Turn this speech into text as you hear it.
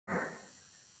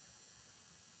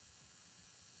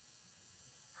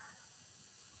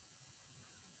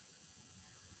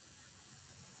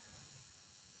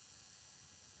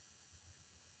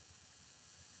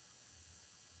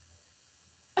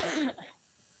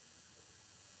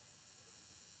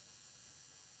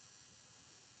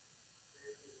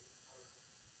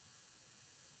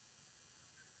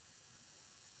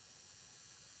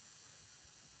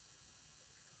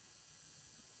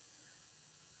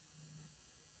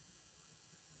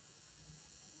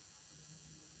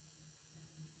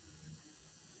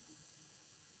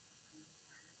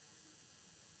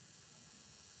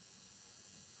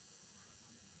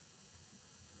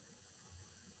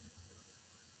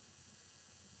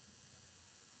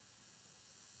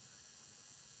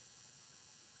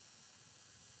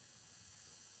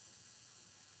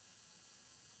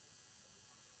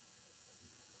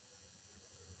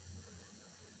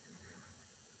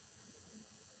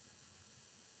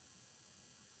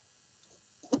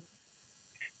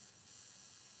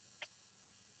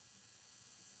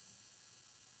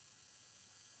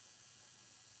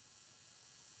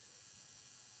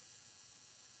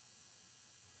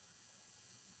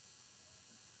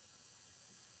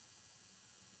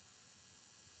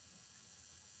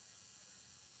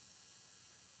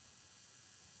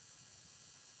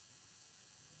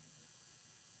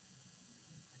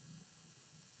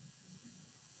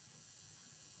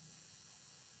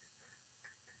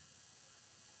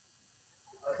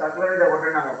Circular ఇది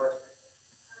ఒకటేనా first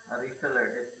register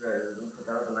test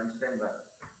తర్వాత లంచ్ టైం రా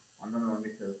అందరం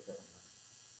పంపించేస్తారు.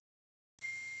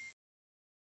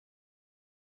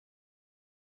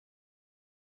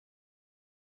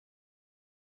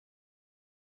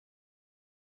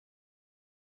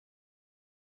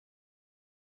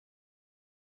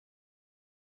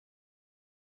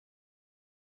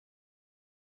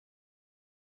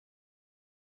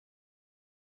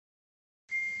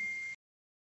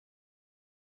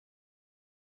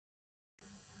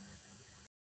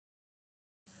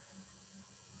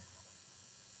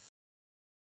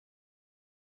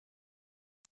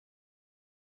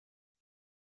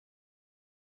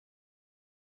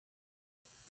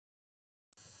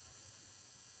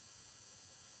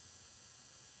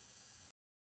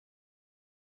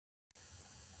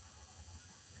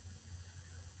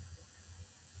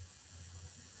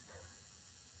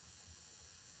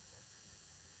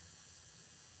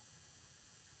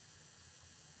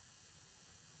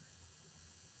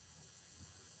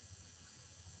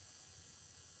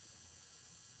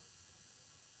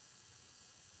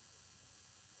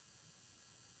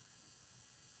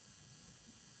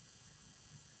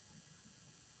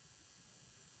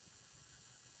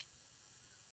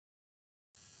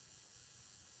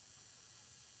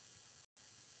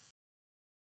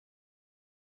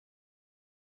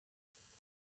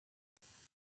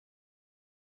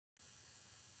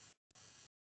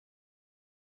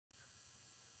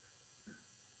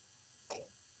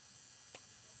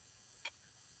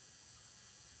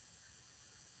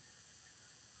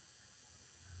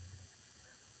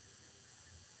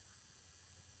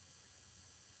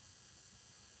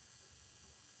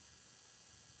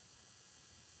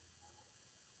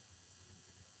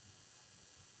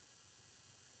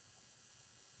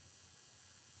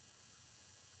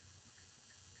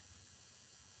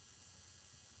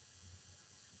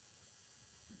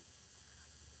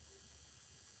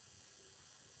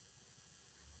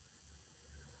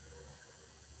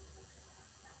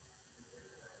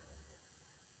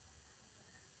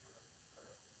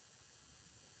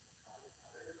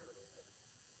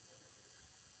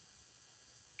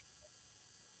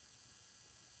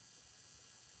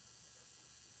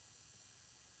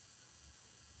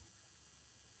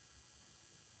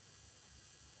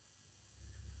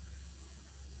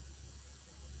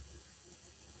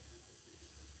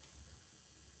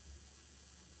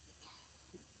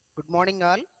 Good morning,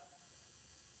 all.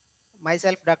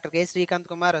 Myself, Dr. K. Srikanth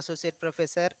Kumar, Associate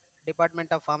Professor,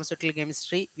 Department of Pharmaceutical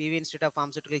Chemistry, VV Institute of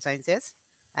Pharmaceutical Sciences.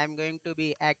 I am going to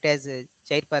be act as a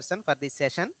chairperson for this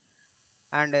session.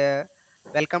 And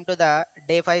welcome to the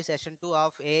Day 5 Session 2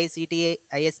 of AICTE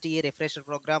ISTE Refresher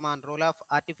Program on Role of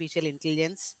Artificial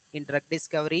Intelligence in Drug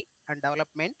Discovery and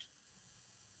Development.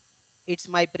 It's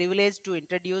my privilege to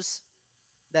introduce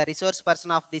the resource person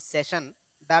of this session,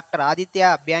 Dr.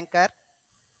 Aditya Abhyankar,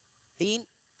 Dean,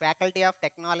 Faculty of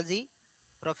Technology,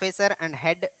 Professor and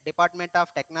Head, Department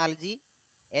of Technology,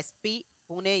 SP,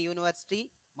 Pune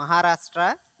University, Maharashtra,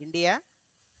 India.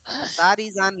 Sir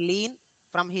is on leave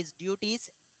from his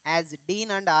duties as Dean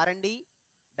and R&D,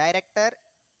 Director,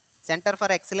 Center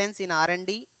for Excellence in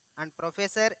R&D, and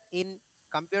Professor in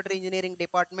Computer Engineering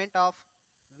Department of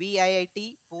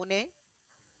VIIT, Pune.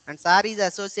 And Sir is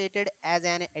associated as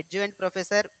an adjunct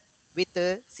professor with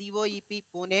COEP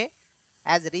Pune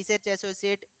as research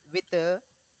associate with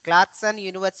Clarkson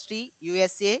University,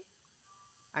 USA.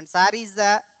 And Sir is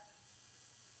the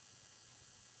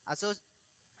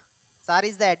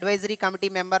advisory committee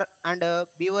member and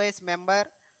BOS member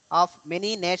of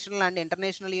many national and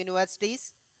international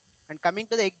universities. And coming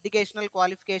to the educational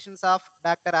qualifications of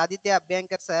Dr. Aditya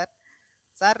Abhyankar sir,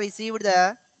 sir received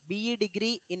the BE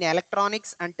degree in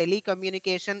Electronics and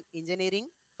Telecommunication Engineering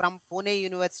from Pune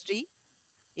University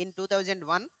in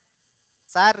 2001.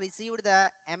 Sir received the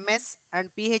MS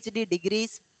and PhD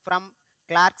degrees from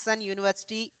Clarkson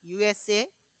University, USA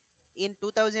in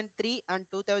 2003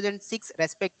 and 2006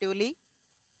 respectively.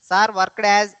 Sir worked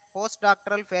as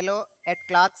postdoctoral fellow at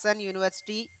Clarkson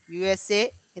University,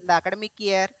 USA in the academic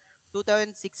year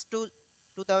 2006 to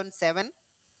 2007.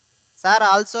 Sir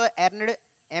also earned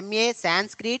MA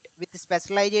Sanskrit with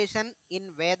specialization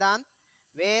in Vedant,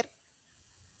 where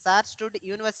Sir stood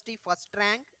university first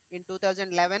rank in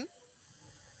 2011.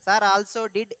 Sir also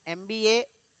did MBA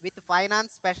with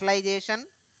finance specialization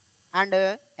and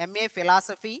MA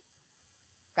philosophy.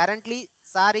 Currently,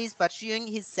 Sir is pursuing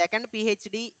his second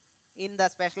PhD in the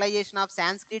specialization of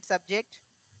Sanskrit subject.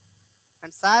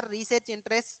 And Sir research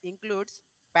interests includes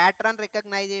pattern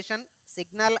recognition,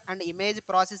 signal and image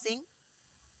processing,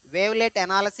 wavelet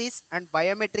analysis and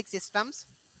biometric systems.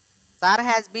 Sir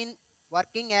has been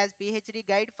working as PhD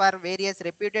guide for various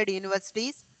reputed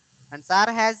universities. And sir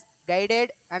has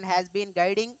guided and has been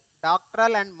guiding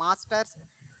doctoral and master's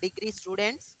degree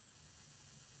students.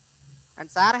 And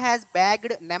sir has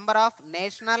bagged number of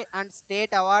national and state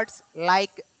awards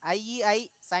like IEI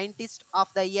Scientist of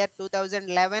the Year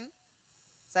 2011,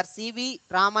 Sir C.V.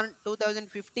 Raman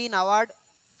 2015 award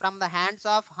from the hands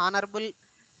of Honorable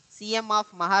CM of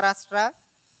Maharashtra.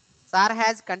 Sir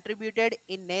has contributed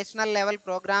in national level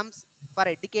programs for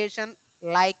education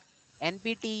like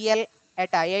NPTEL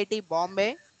at IIT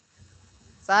Bombay.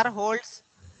 Sir holds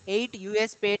 8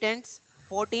 US patents,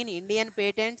 14 Indian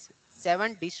patents,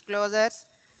 7 disclosures,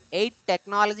 8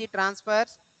 technology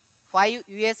transfers, 5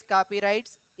 US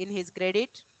copyrights in his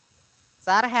credit.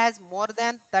 Sir has more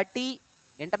than 30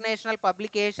 international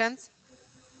publications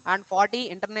and 40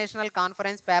 international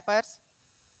conference papers.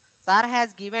 Sir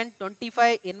has given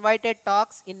 25 invited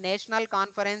talks in national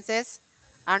conferences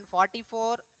and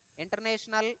 44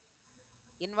 international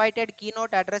invited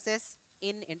keynote addresses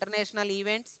in international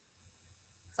events.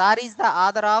 Sir is the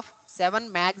author of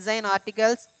 7 magazine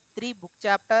articles, 3 book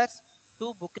chapters,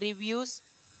 2 book reviews,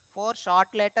 4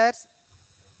 short letters,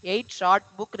 8 short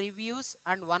book reviews,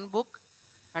 and 1 book.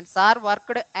 And Sir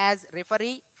worked as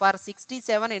referee for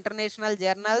 67 international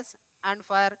journals and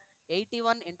for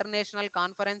 81 international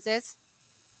conferences.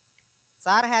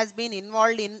 Sir has been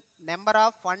involved in number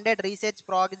of funded research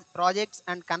projects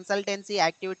and consultancy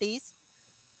activities.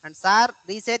 And Sir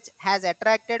research has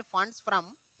attracted funds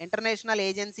from international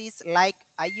agencies like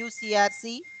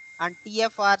IUCRC and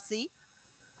TFRC,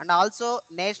 and also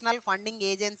national funding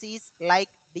agencies like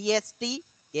DST,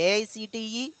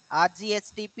 AICTE,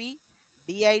 RGSTP,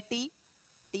 DIT,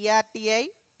 TRTI,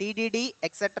 TDD,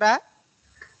 etc.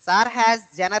 SAR has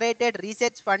generated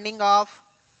research funding of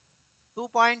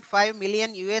 2.5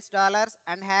 million US dollars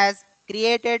and has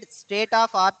created state of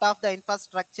art of the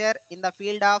infrastructure in the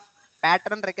field of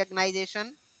pattern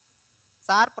recognition.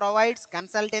 SAR provides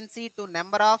consultancy to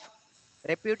number of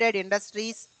reputed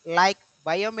industries like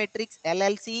Biometrics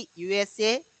LLC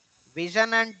USA,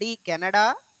 Vision and D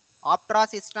Canada, Optra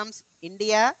Systems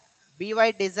India,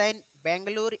 BY Design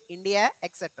Bangalore India,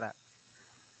 etc.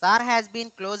 SAR has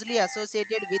been closely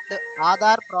associated with the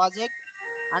Aadhaar project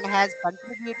and has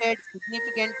contributed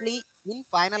significantly in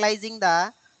finalizing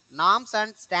the norms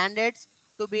and standards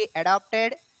to be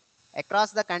adopted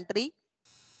across the country.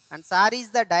 And SAR is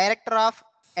the director of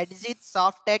Edgit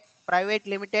Softtech Private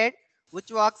Limited, which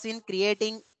works in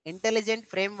creating intelligent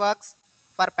frameworks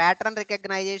for pattern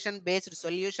recognition based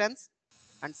solutions.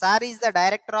 And SAR is the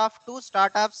director of 2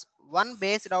 startups, one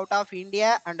based out of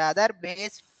India and other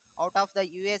based out of the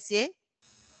USA.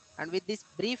 And with this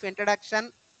brief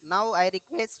introduction, now I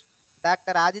request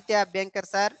Dr. Aditya Abhyankar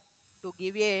sir to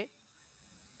give a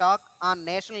talk on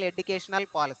national educational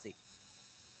policy.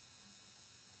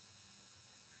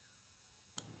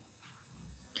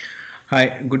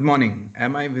 Hi, good morning.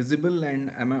 Am I visible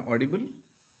and am I audible?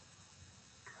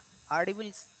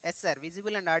 Audible, yes sir.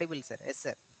 Visible and audible, sir. Yes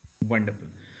sir. Wonderful.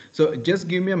 So just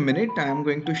give me a minute. I am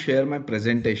going to share my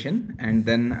presentation and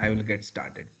then I will get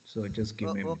started. So just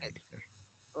give me a Okay, minute sir.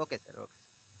 here. Okay, sir. Okay.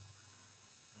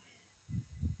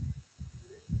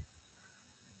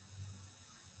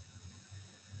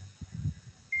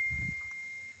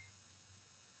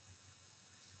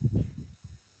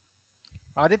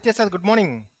 Aditya sir, good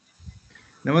morning.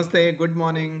 Namaste, good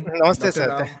morning, Namaste, Dr. sir.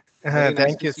 Rao. Very nice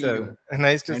Thank to you, see sir. you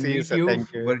Nice to and see you, meet sir. you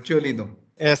Thank you. virtually though.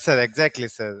 Yes, sir. Exactly,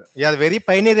 sir. Yeah, very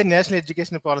pioneer in national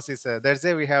education policy, sir. That's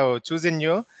why we have chosen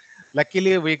you.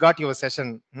 Luckily, we got your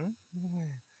session. Yes,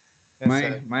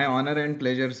 sir. My honor and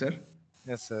pleasure, sir.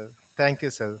 Yes, sir. Thank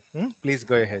you, sir. Please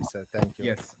go ahead, sir. Thank you.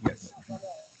 Yes, yes.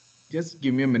 Just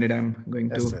give me a minute. I'm going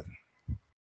Yes, to sir.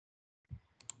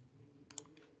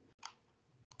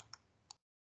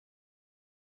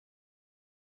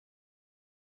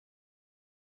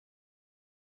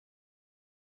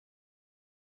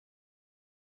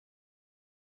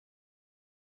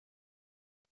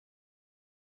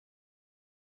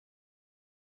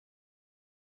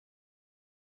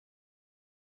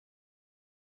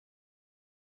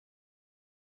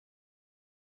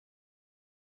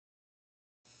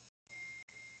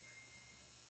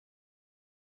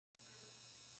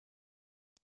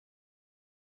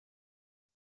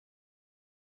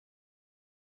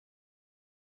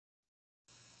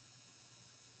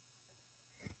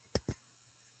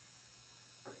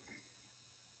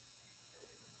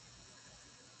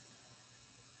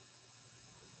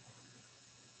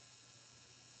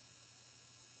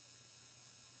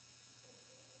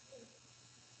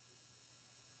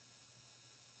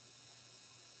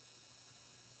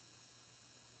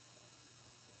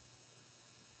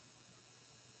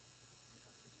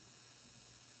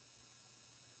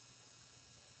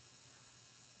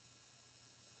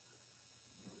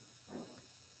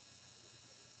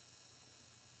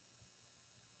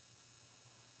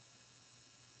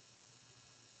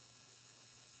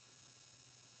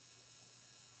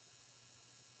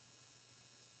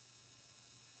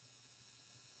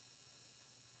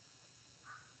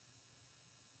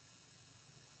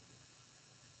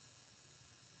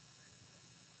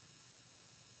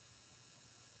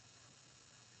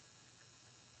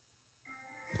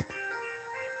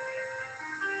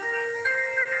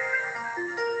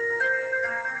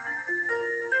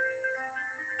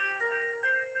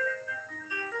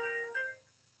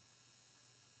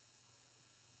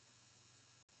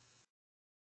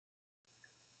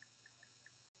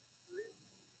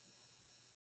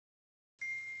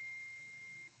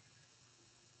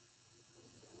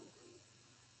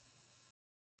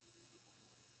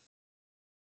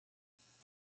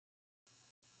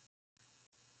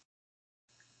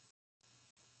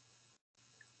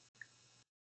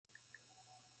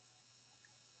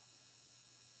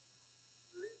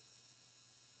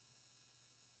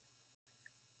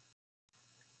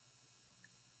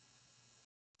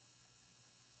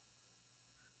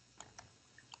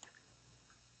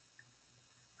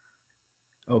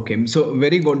 Okay, so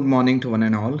very good morning to one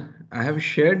and all. I have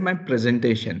shared my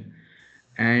presentation,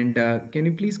 and can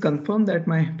you please confirm that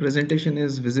my presentation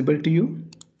is visible to you?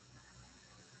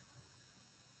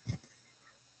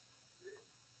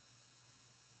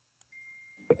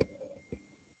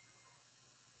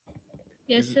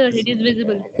 Yes, Is sir, it is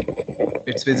visible.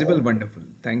 it's visible? Wonderful.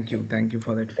 Thank you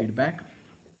for that feedback.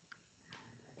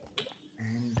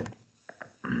 And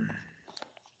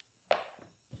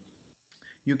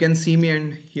you can see me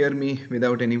and hear me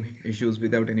without any issues,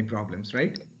 without any problems,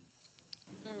 right?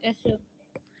 Yes, sir.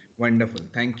 Wonderful.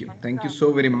 Thank you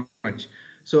so very much.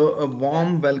 So a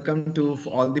warm welcome to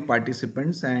all the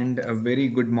participants and a very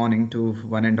good morning to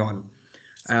one and all.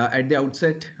 At the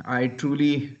outset, I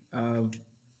truly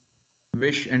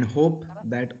wish and hope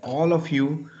that all of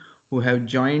you who have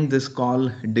joined this call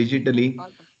digitally,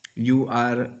 you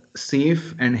are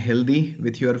safe and healthy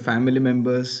with your family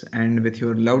members and with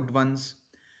your loved ones.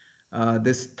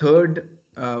 This third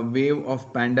wave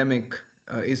of pandemic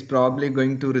is probably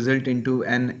going to result into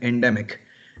an endemic,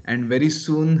 and very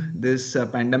soon this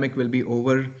pandemic will be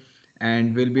over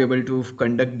and we'll be able to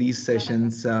conduct these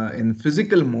sessions in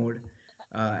physical mode,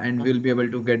 and we'll be able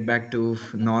to get back to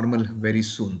normal very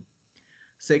soon.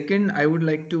 Second, I would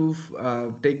like to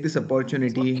take this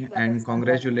opportunity and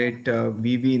congratulate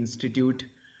VV Institute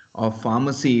of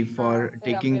Pharmacy for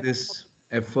taking this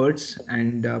efforts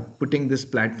and putting this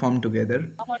platform together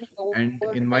and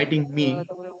inviting me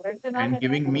and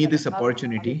giving me this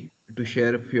opportunity to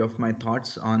share a few of my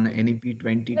thoughts on NEP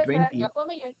 2020.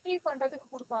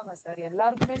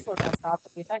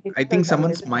 I think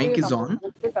someone's mic is on.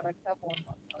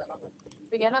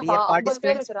 Dear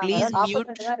participants, please mute.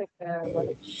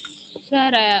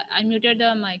 Sir, I muted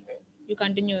the mic. You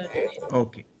continue.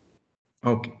 Okay.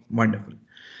 Okay, wonderful.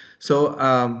 So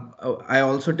I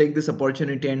also take this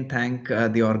opportunity and thank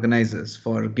the organizers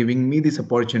for giving me this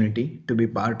opportunity to be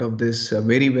part of this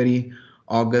very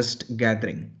August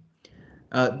gathering.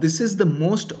 This is the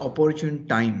most opportune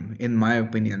time, in my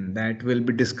opinion, that we'll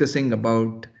be discussing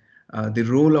about the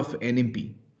role of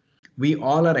NMP. We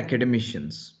all are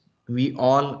academicians. We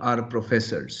all are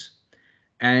professors.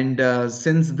 And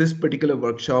since this particular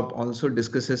workshop also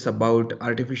discusses about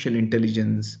artificial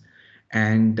intelligence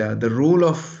and the role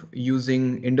of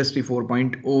using Industry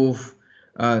 4.0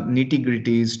 nitty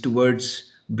gritties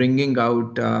towards bringing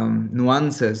out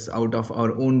nuances out of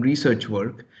our own research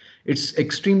work, it's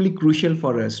extremely crucial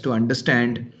for us to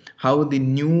understand how the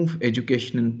new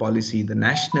education policy, the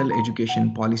National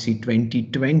Education Policy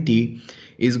 2020,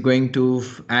 is going to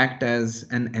act as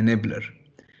an enabler,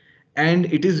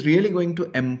 and it is really going to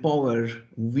empower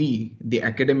we, the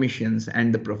academicians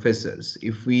and the professors,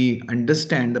 if we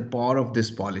understand the power of this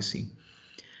policy.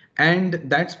 And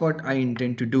that's what I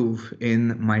intend to do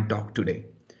in my talk today.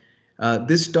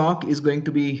 This talk is going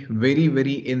to be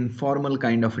very informal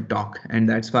kind of a talk, and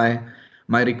that's why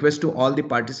my request to all the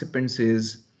participants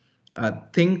is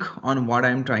think on what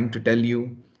I'm trying to tell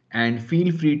you and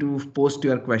feel free to post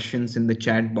your questions in the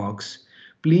chat box.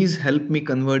 Please help me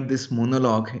convert this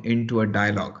monologue into a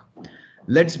dialogue.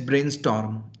 Let's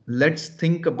brainstorm, let's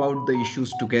think about the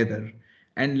issues together,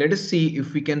 and let us see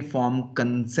if we can form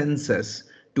consensus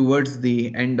towards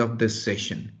the end of this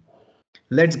session.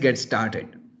 Let's get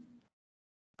started.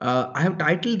 I have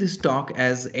titled this talk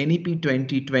as NEP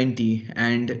 2020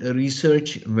 and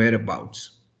Research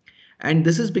Whereabouts. And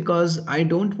this is because I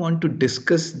don't want to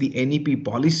discuss the NEP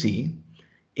policy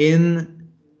in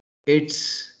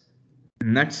its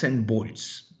nuts and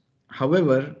bolts.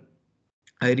 However,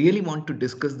 I really want to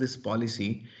discuss this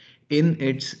policy in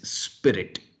its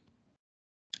spirit.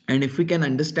 And if we can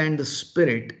understand the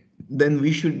spirit, then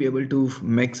we should be able to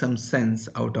make some sense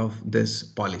out of this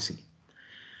policy.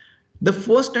 The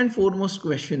first and foremost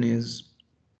question is,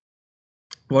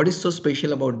 what is so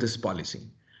special about this policy?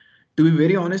 To be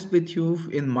very honest with you,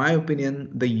 in my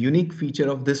opinion, the unique feature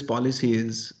of this policy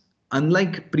is,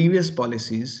 unlike previous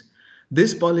policies,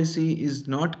 this policy is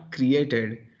not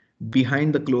created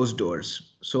behind the closed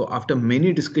doors. So after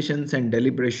many discussions and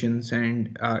deliberations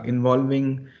and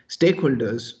involving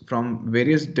stakeholders from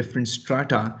various different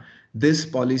strata, this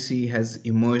policy has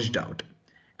emerged out.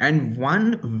 And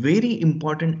one very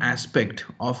important aspect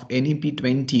of NEP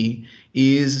 20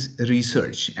 is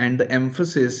research and the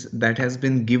emphasis that has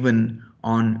been given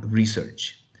on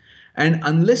research. And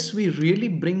unless we really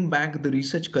bring back the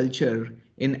research culture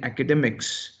in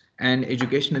academics and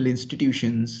educational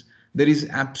institutions, there is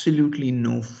absolutely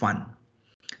no fun.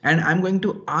 And I'm going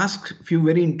to ask a few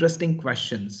very interesting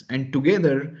questions, and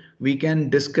together we can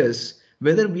discuss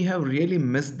whether we have really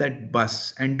missed that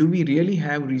bus, and do we really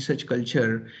have research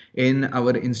culture in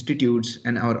our institutes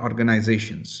and our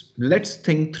organizations. Let's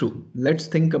think through, let's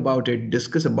think about it,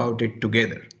 discuss about it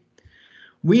together.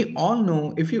 We all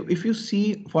know, if you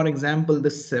see, for example, the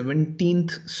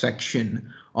 17th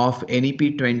section of NEP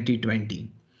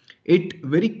 2020, it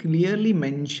very clearly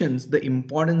mentions the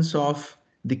importance of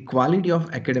the quality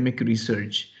of academic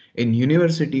research in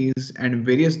universities and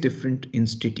various different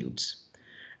institutes,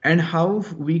 and how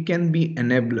we can be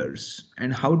enablers,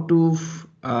 and how to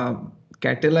uh,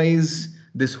 catalyze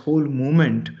this whole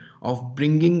movement of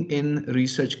bringing in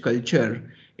research culture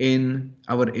in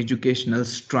our educational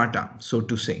strata, so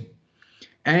to say.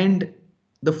 And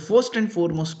the first and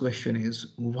foremost question is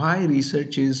why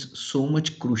research is so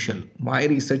much crucial, why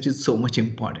research is so much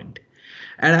important.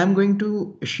 And I'm going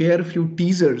to share a few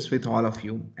teasers with all of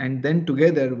you, and then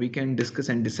together we can discuss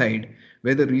and decide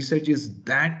whether research is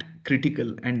that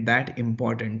critical and that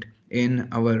important in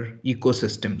our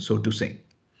ecosystem, so to say.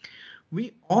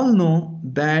 We all know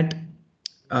that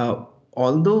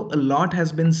although a lot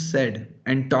has been said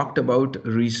and talked about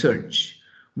research,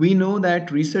 we know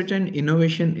that research and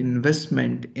innovation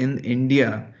investment in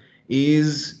India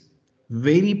is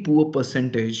very poor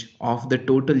percentage of the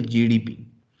total GDP.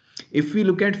 If we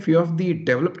look at few of the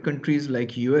developed countries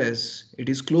like US, it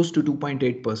is close to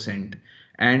 2.8%,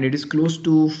 and it is close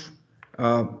to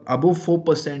above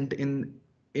 4%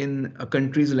 in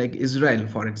countries like Israel,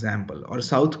 for example, or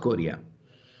South Korea.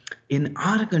 In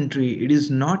our country, it is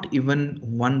not even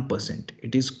 1%,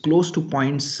 it is close to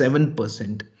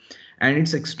 0.7%. And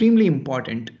it's extremely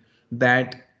important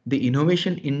that the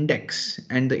innovation index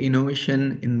and the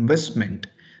innovation investment,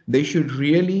 they should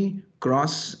really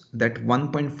cross that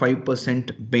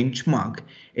 1.5% benchmark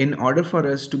in order for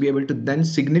us to be able to then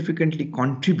significantly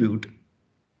contribute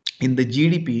in the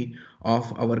GDP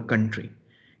of our country.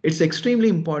 It's extremely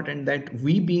important that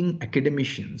we, being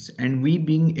academicians and we,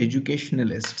 being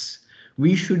educationalists,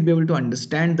 we should be able to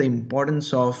understand the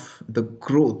importance of the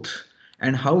growth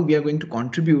and how we are going to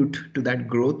contribute to that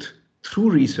growth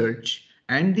through research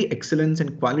and the excellence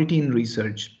and quality in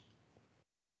research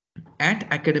at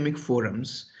academic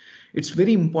forums. It's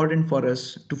very important for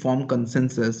us to form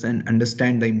consensus and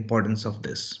understand the importance of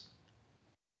this.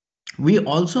 We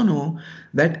also know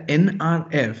that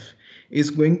NRF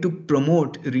is going to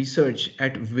promote research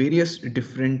at various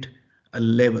different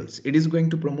levels. It is going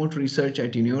to promote research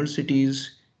at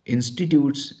universities,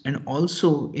 institutes, and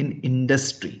also in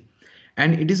industry.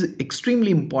 And it is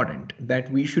extremely important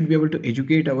that we should be able to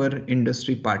educate our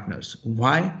industry partners.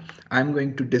 Why? I'm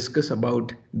going to discuss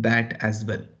about that as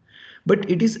well. But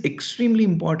it is extremely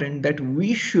important that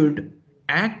we should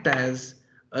act as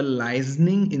a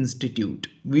licensing institute.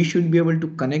 We should be able to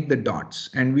connect the dots,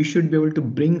 and we should be able to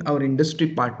bring our industry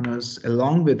partners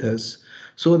along with us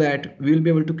so that we will be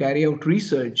able to carry out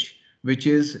research which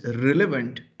is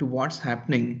relevant to what's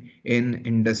happening in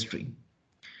industry.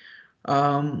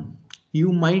 Um,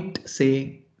 you might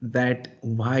say that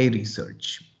why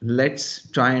research? Let's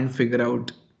try and figure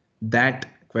out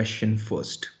that question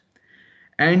first.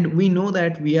 And we know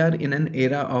that we are in an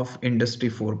era of Industry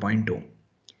 4.0.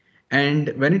 And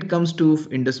when it comes to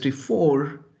Industry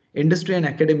 4, industry and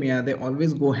academia, they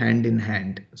always go hand in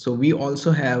hand. So we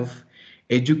also have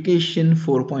Education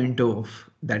 4.0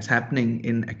 that's happening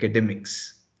in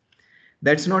academics.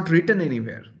 That's not written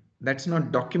anywhere, that's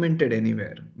not documented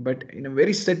anywhere, but in a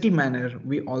very subtle manner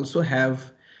we also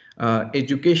have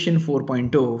education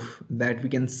 4.0 that we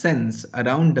can sense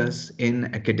around us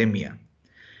in academia.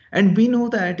 And we know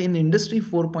that in industry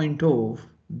 4.0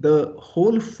 the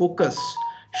whole focus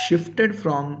shifted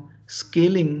from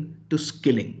scaling to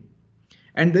skilling,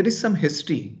 and there is some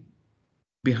history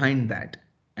behind that.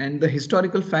 And the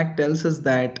historical fact tells us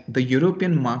that the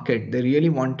European market, they really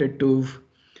wanted to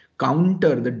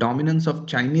counter the dominance of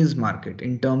Chinese market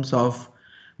in terms of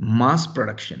mass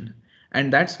production.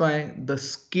 And that's why the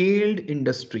scaled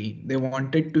industry, they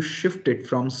wanted to shift it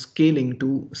from scaling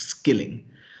to skilling,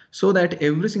 so that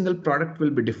every single product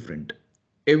will be different.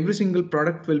 Every single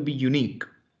product will be unique,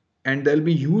 and there'll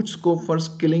be huge scope for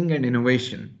skilling and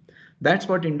innovation. That's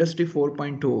what Industry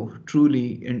 4.0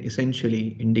 truly and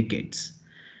essentially indicates.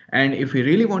 And if we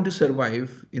really want to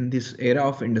survive in this era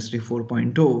of Industry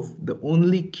 4.0, the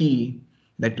only key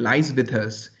that lies with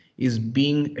us is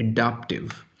being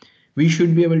adaptive. We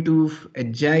should be able to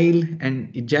agile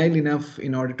enough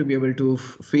in order to be able to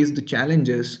face the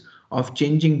challenges of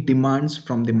changing demands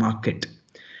from the market.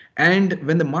 And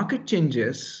when the market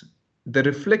changes, the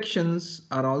reflections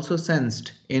are also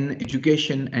sensed in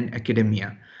education and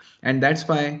academia. And that's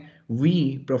why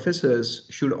we professors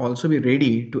should also be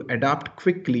ready to adapt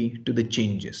quickly to the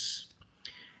changes.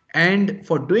 And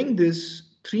for doing this,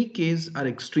 three Ks are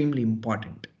extremely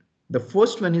important. The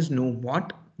first one is know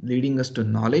what, leading us to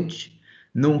knowledge,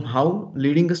 know how,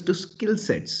 leading us to skill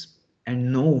sets,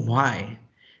 and know why,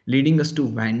 leading us to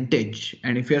vantage.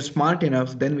 And if we are smart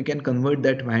enough, then we can convert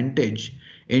that vantage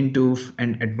into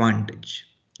an advantage.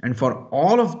 And for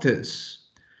all of this,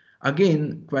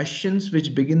 again, questions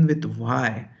which begin with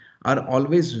why are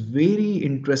always very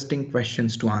interesting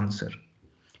questions to answer.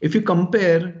 If you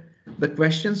compare the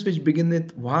questions which begin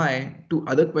with why to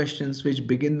other questions which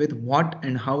begin with what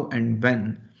and how and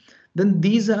when, then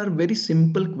these are very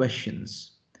simple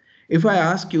questions. If I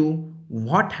ask you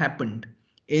what happened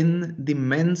in the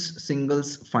men's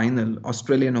singles final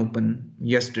Australian Open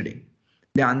yesterday,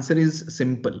 the answer is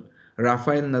simple.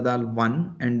 Rafael Nadal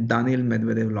won and Daniil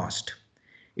Medvedev lost.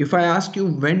 If I ask you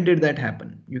when did that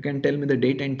happen, you can tell me the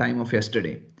date and time of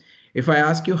yesterday. If I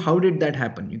ask you how did that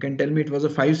happen, you can tell me it was a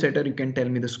five setter, you can tell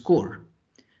me the score.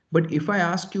 But if I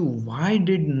ask you why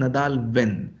did Nadal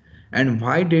win and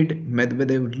why did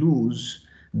Medvedev lose,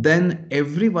 then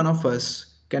every one of us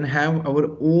can have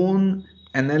our own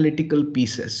analytical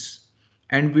pieces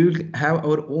and we will have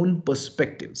our own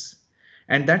perspectives.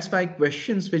 And that's why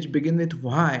questions which begin with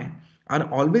why are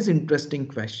always interesting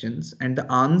questions, and the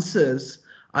answers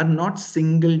are not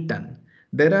singleton.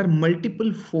 There are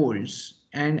multiple folds,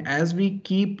 and as we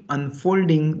keep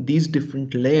unfolding these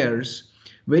different layers,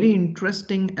 very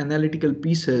interesting analytical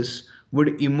pieces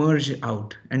would emerge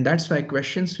out. And that's why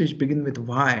questions which begin with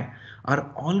why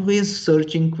are always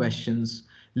searching questions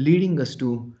leading us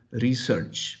to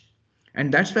research.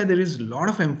 And that's why there is a lot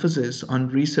of emphasis on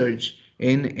research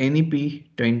in NEP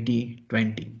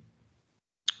 2020.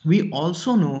 We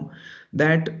also know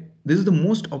that this is the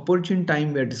most opportune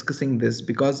time we are discussing this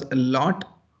because a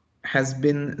lot has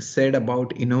been said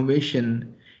about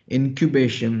innovation,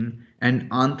 incubation, and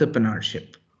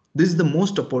entrepreneurship. This is the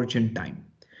most opportune time.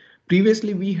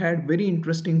 Previously, we had very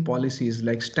interesting policies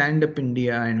like Stand Up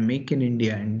India and Make in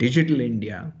India and Digital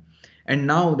India. And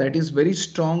now that is very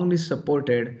strongly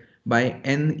supported by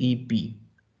NEP.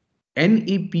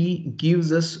 NEP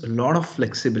gives us a lot of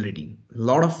flexibility, a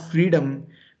lot of freedom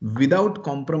without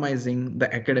compromising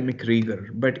the academic rigor,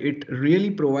 but it really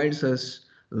provides us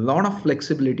a lot of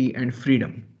flexibility and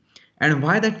freedom. And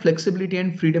why that flexibility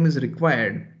and freedom is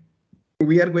required,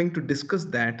 we are going to discuss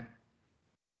that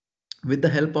with the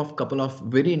help of a couple of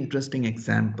very interesting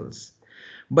examples.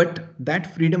 But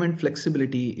that freedom and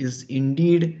flexibility is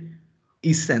indeed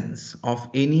essence of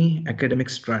any academic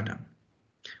strata.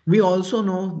 We also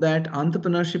know that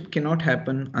entrepreneurship cannot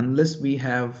happen unless we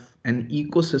have an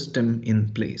ecosystem in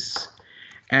place.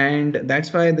 And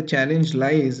that's why the challenge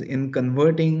lies in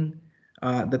converting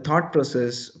the thought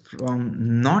process from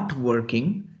not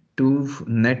working to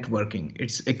networking.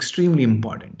 It's extremely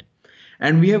important.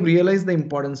 And we have realized the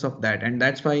importance of that. And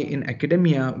that's why in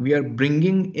academia, we are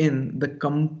bringing in the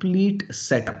complete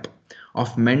setup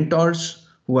of mentors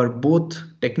who are both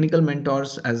technical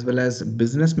mentors as well as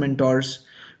business mentors.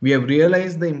 We have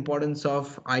realized the importance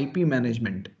of IP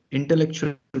management,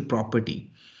 intellectual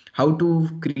property, how to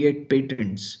create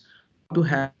patents, how to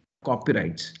have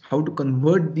copyrights, how to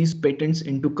convert these patents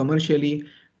into commercially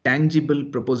tangible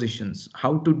propositions,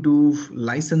 how to do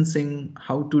licensing,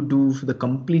 how to do the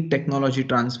complete technology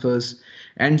transfers,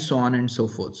 and so on and so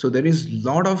forth. So there is a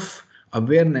lot of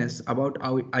awareness about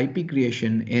our IP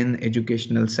creation in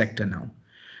educational sector now.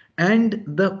 And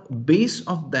the base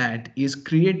of that is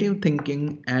creative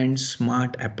thinking and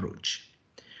smart approach.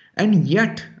 And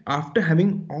yet, after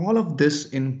having all of this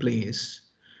in place,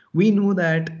 we know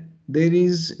that there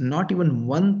is not even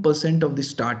 1% of the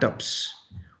startups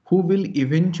who will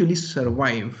eventually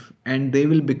survive and they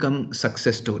will become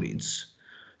success stories.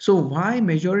 So why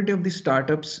majority of the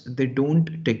startups they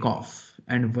don't take off?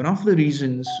 And one of the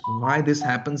reasons why this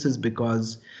happens is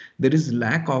because there is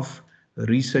lack of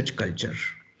research culture.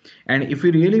 And if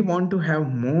we really want to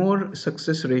have more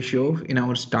success ratio in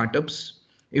our startups,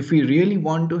 if we really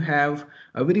want to have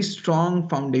a very strong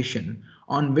foundation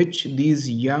on which these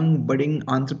young budding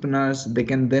entrepreneurs they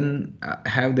can then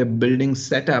have their building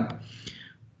set up,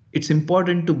 it's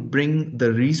important to bring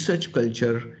the research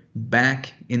culture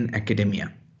back in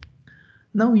academia.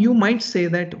 Now you might say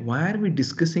that why are we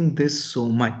discussing this so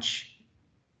much?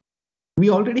 We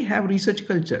already have research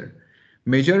culture.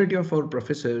 Majority of our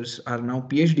professors are now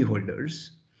PhD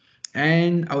holders,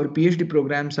 and our PhD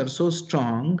programs are so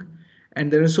strong,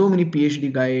 and there are so many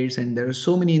PhD guides, and there are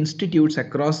so many institutes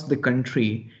across the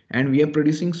country, and we are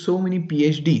producing so many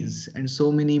PhDs and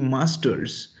so many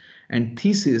masters and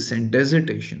theses and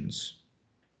dissertations.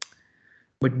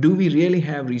 But do we really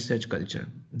have research culture?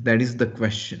 That is the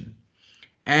question.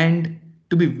 And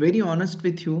To be very honest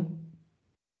with you,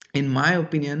 in my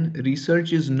opinion,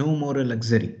 research is no more a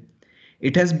luxury.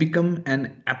 It has become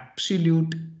an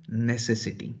absolute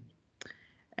necessity.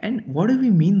 And what do we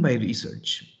mean by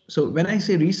research? So, when I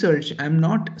say research, I'm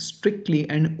not strictly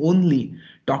and only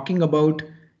talking about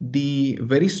the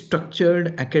very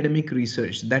structured academic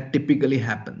research that typically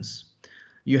happens.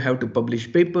 You have to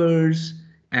publish papers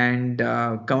and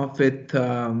come up with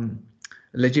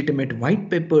legitimate white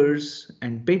papers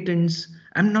and patents.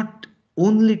 I'm not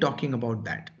only talking about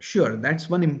that. Sure, that's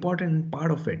one important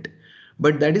part of it,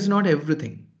 but that is not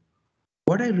everything.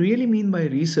 What I really mean by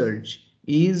research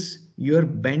is your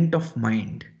bent of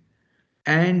mind.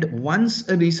 And once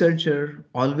a researcher,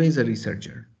 always a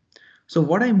researcher. So,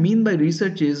 what I mean by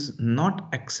research is not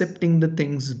accepting the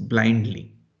things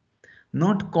blindly,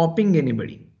 not copying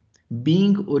anybody,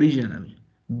 being original,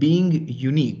 being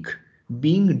unique,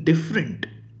 being different,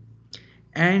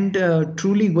 and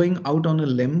truly going out on a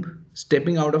limb,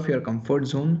 stepping out of your comfort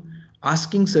zone,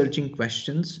 asking searching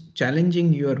questions,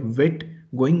 challenging your wit,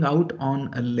 going out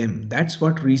on a limb. That's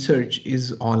what research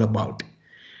is all about.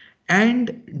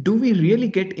 And do we really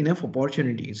get enough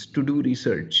opportunities to do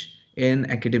research in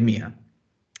academia?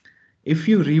 If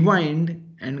you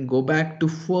rewind and go back to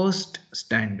first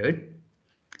standard,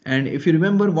 and if you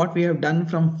remember what we have done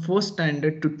from first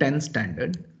standard to 10th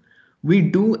standard, we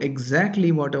do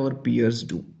exactly what our peers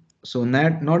do. So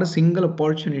not a single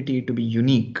opportunity to be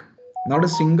unique, not a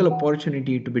single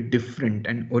opportunity to be different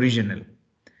and original.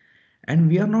 And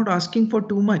we are not asking for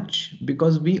too much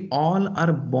because we all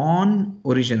are born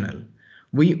original.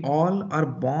 We all are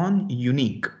born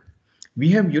unique.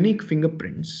 We have unique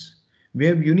fingerprints. We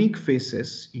have unique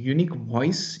faces, unique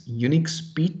voice, unique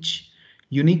speech,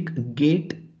 unique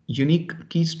gait, unique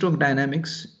keystroke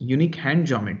dynamics, unique hand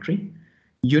geometry,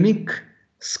 unique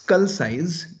skull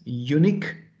size,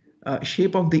 unique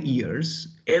shape of the ears.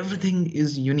 Everything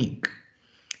is unique.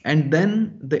 And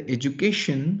then the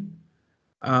education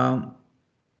um,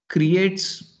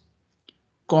 creates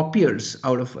copiers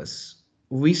out of us.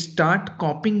 We start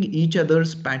copying each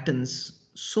other's patterns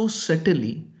so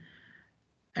subtly,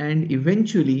 and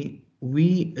eventually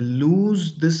we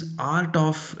lose this art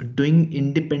of doing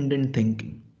independent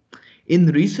thinking. In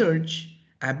research,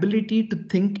 ability to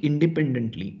think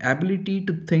independently, ability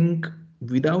to think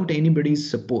without anybody's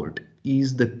support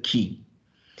is the key.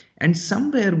 And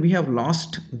somewhere we have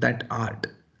lost that art.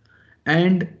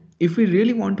 And if we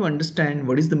really want to understand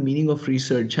what is the meaning of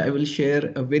research, I will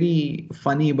share a very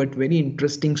funny but very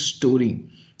interesting story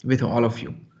with all of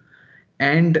you.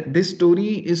 And this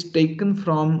story is taken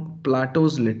from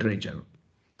Plato's literature.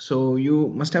 So you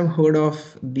must have heard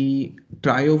of the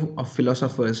trio of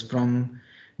philosophers from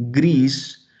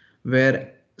Greece,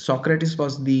 where Socrates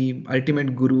was the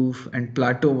ultimate guru and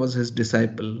Plato was his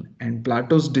disciple, and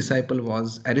Plato's disciple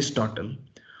was Aristotle,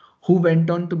 who went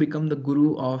on to become the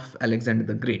guru of Alexander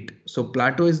the Great. So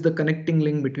Plato is the connecting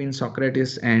link between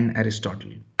Socrates and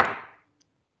Aristotle.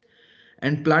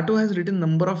 And Plato has written a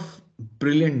number of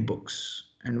brilliant books.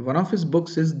 And one of his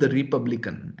books is The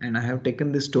Republican. And I have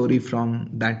taken this story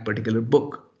from that particular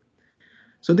book.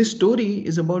 So this story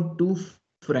is about two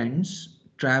friends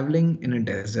traveling in a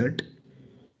desert.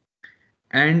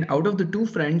 And out of the two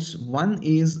friends, one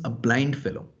is a blind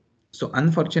fellow. So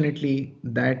unfortunately,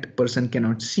 that person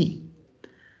cannot see.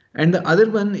 And the other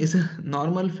one is a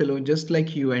normal fellow, just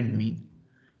like you and me.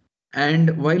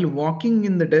 And while walking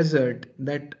in the desert,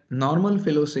 that normal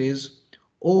fellow says,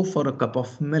 "Oh, for a cup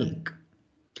of milk."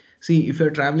 See, if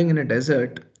you're traveling in a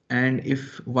desert and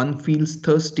if one feels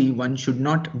thirsty, one should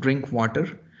not drink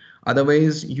water.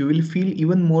 Otherwise, you will feel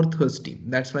even more thirsty.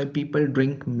 That's why people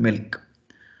drink milk.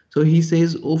 So he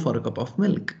says, "Oh, for a cup of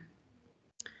milk."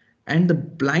 And the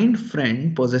blind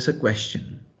friend poses a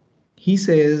question. He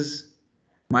says,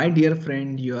 "My dear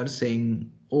friend, you are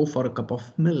saying, oh, for a cup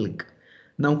of milk.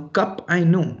 Now, cup, I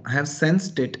know, I have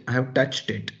sensed it, I have touched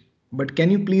it. But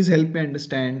can you please help me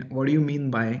understand what do you mean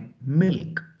by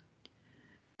milk?"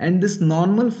 And this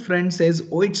normal friend says,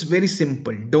 "Oh, it's very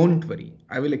simple. Don't worry.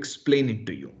 I will explain it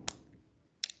to you."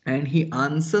 And he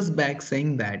answers back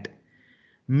saying that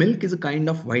milk is a kind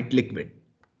of white liquid.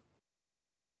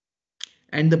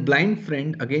 And the blind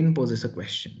friend again poses a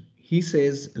question. He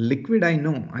says, "Liquid, I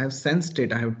know, I have sensed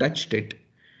it, I have touched it.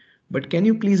 But can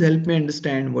you please help me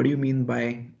understand what do you mean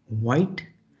by white?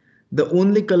 The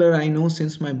only color I know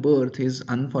since my birth is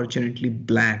unfortunately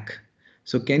black.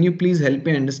 So can you please help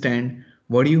me understand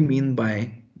what do you mean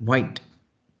by white?"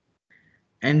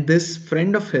 And this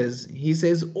friend of his, he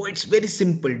says, "Oh, it's very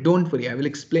simple. Don't worry, I will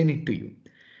explain it to you."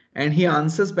 And he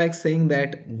answers back saying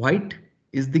that white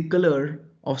is the color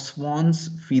of swan's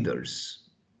feathers.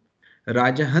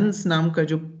 राजहंस नाम का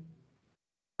जो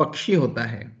पक्षी होता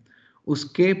है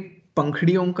उसके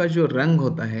पंखड़ियों का जो रंग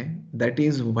होता है that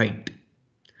is white.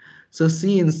 So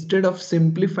see, instead of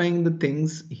simplifying the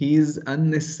things, he is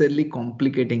unnecessarily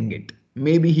complicating it.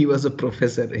 Maybe he was a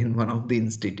professor in one of the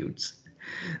institutes.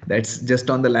 That's just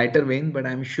on the lighter vein, but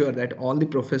I'm sure that all the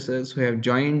professors who have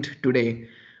joined today,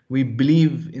 we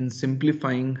believe in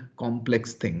simplifying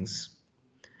complex things.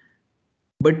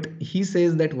 But he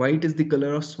says that white is the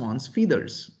color of swan's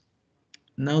feathers.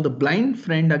 Now the blind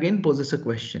friend again poses a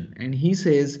question and he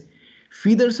says,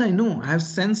 feathers I know, I have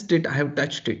sensed it, I have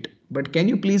touched it. But can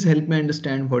you please help me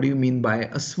understand what do you mean by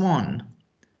a swan?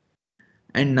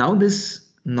 And now this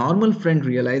normal friend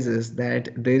realizes that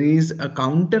there is a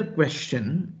counter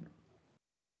question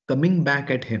coming back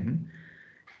at him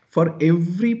for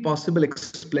every possible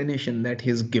explanation that he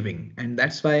is giving. And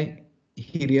that's why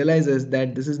he realizes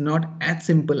that this is not as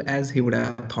simple as he would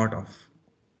have thought of.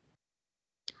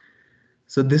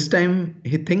 So this time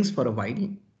he thinks for a while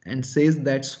and says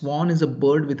that swan is a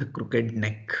bird with a crooked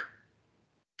neck.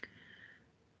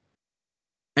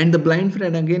 And the blind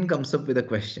friend again comes up with a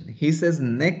question. He says,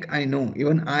 neck, I know,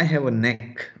 even I have a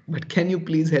neck, but can you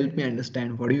please help me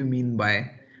understand what do you mean by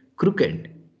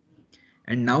crooked?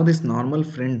 And now this normal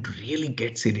friend really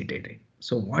gets irritated.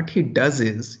 So what he does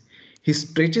is he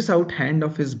stretches out hand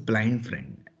of his blind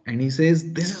friend and he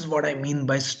says, this is what I mean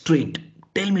by straight.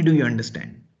 Tell me, do you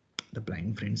understand? The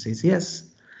blind friend says, yes.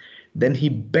 Then he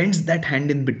bends that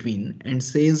hand in between and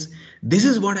says, this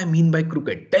is what I mean by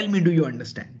crooked. Tell me, do you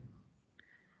understand?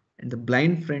 And the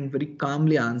blind friend very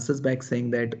calmly answers back saying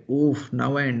that, oh,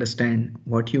 now I understand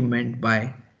what you meant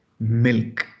by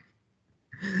milk.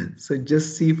 So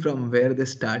just see from where they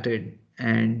started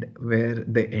and where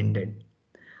they ended.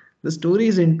 The story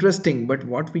is interesting, but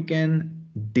what we can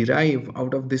derive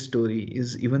out of this story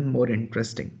is even more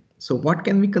interesting. So what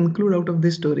can we conclude out of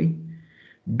this story?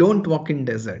 Don't walk in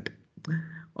desert.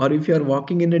 Or if you are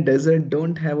walking in a desert,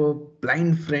 don't have a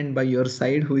blind friend by your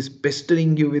side who is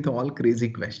pestering you with all crazy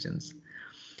questions.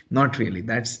 Not really.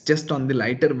 That's just on the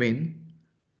lighter vein.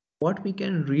 What we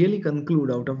can really conclude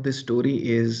out of this story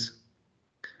is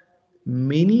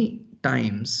many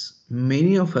times,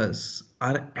 many of us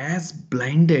are as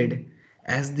blinded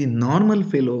as the normal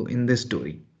fellow in this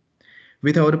story,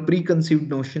 with our preconceived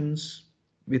notions,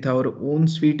 with our own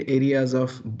sweet areas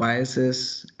of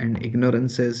biases and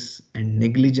ignorances and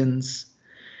negligence.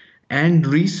 And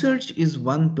research is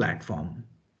one platform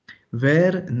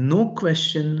where no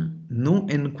question, no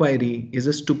inquiry is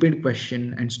a stupid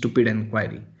question and stupid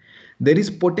inquiry. There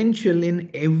is potential in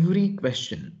every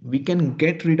question. We can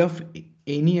get rid of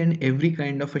any and every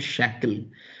kind of a shackle.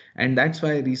 And that's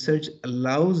why research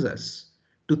allows us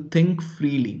to think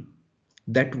freely.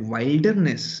 That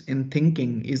wilderness in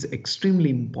thinking is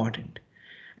extremely important.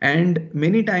 And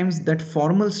many times that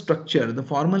formal structure, the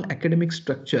formal academic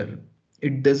structure,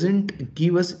 it doesn't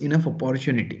give us enough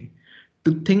opportunity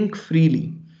to think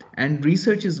freely. And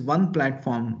research is one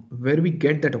platform where we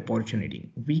get that opportunity.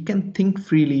 We can think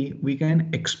freely, we can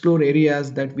explore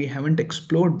areas that we haven't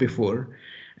explored before,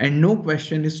 and no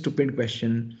question is stupid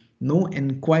question, no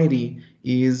inquiry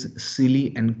is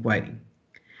silly inquiry.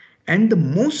 And the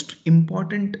most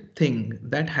important thing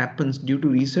that happens due to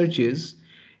research is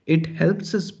it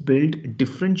helps us build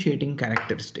differentiating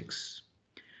characteristics.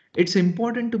 It's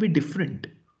important to be different.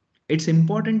 It's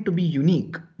important to be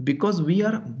unique because we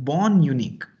are born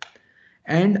unique.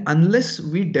 And unless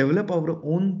we develop our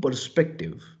own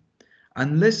perspective,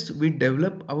 unless we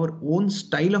develop our own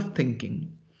style of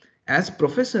thinking, as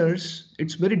professors,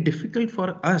 it's very difficult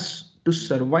for us to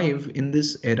survive in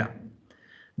this era.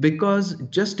 Because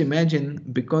just imagine,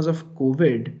 because of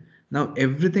COVID, now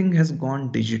everything has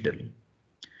gone digital.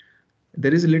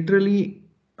 There is literally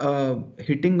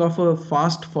hitting of a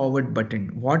fast forward button.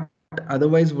 What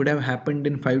otherwise would have happened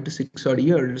in 5 to 6 odd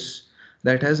years,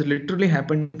 that has literally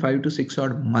happened in 5 to 6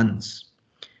 odd months.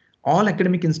 All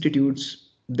academic institutes,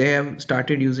 they have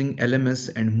started using LMS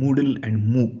and Moodle and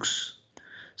MOOCs.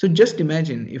 So just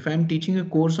imagine if I'm teaching a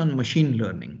course on machine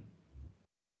learning,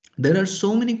 there are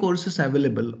so many courses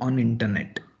available on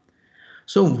internet.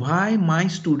 So why my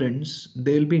students,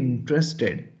 they'll be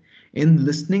interested in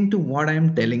listening to what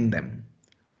I'm telling them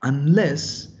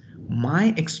unless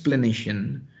my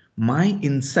explanation, my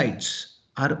insights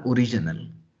are original.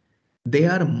 They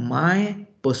are my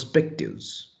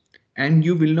perspectives. And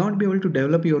you will not be able to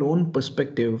develop your own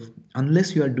perspective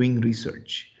unless you are doing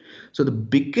research. So, the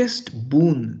biggest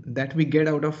boon that we get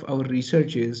out of our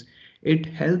research is it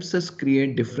helps us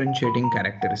create differentiating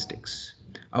characteristics.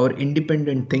 Our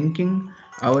independent thinking,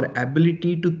 our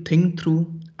ability to think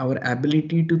through, our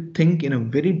ability to think in a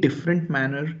very different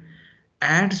manner,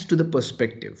 adds to the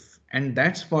perspective, and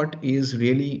that's what is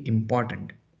really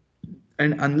important.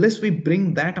 And unless we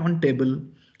bring that on table,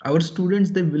 our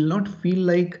students, they will not feel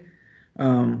like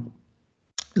um,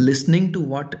 listening to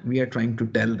what we are trying to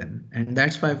tell them. And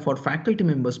that's why for faculty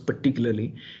members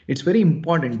particularly, it's very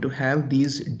important to have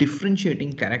these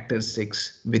differentiating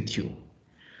characteristics with you.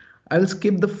 I'll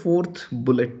skip the fourth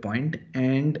bullet point,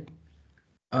 and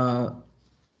uh,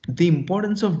 the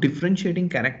importance of differentiating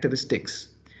characteristics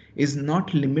is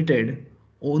not limited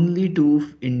only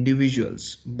to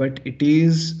individuals, but it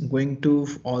is going to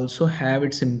also have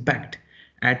its impact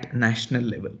at national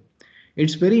level.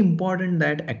 It's very important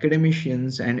that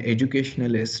academicians and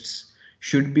educationalists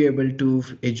should be able to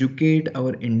educate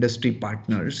our industry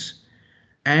partners,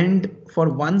 and for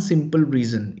one simple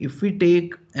reason. If we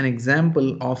take an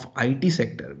example of IT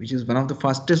sector, which is one of the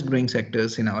fastest growing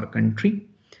sectors in our country,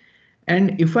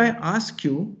 and if I ask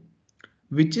you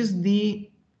which is the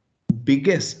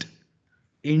biggest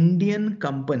Indian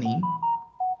company,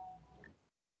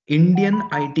 Indian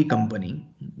IT company,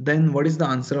 then what is the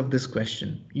answer of this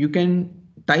question? You can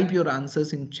type your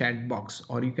answers in chat box,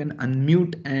 or you can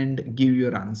unmute and give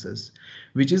your answers.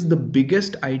 Which is the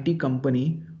biggest IT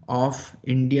company of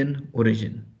Indian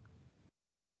origin?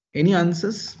 Any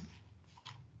answers?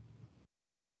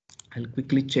 I'll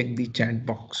quickly check the chat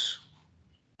box.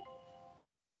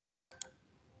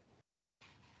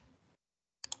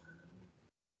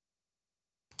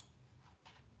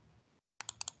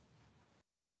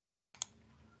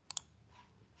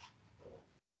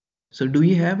 So do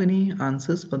you have any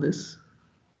answers for this?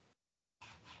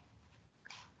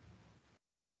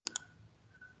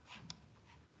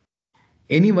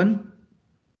 Anyone?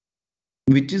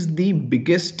 Which is the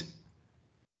biggest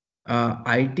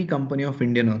IT company of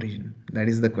Indian origin? That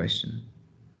is the question.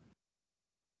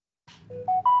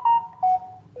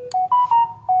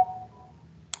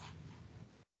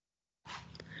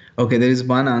 Okay, there is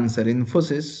one answer,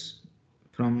 Infosys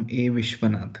from A.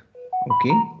 Vishwanath.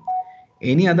 Okay.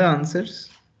 Any other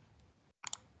answers?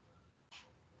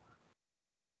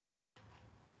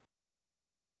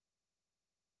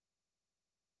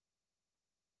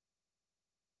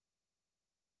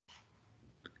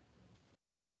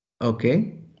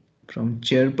 Okay. From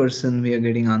chairperson, we are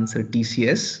getting answer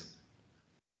TCS.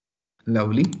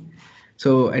 Lovely.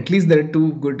 So at least there are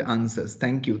two good answers.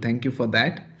 Thank you. Thank you for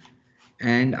that.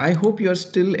 And I hope you are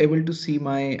still able to see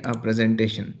my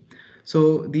presentation.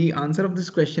 So the answer of this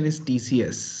question is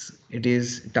TCS. It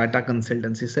is Tata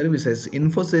Consultancy Services.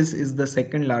 Infosys is the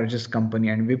second largest company,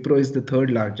 and Wipro is the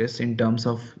third largest in terms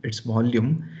of its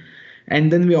volume.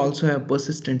 And then we also have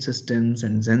Persistent Systems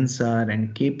and Zensar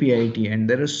and KPIT, and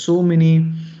there are so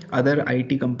many other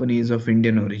IT companies of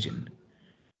Indian origin.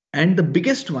 And the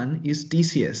biggest one is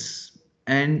TCS,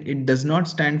 and it does not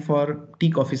stand for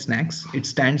tea, coffee, snacks. It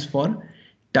stands for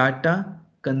Tata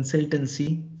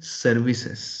Consultancy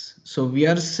Services. So we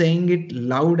are saying it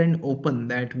loud and open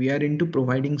that we are into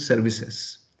providing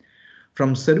services.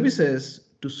 From services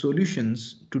to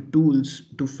solutions to tools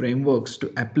to frameworks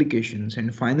to applications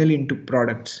and finally into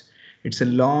products, it's a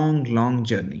long, long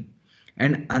journey.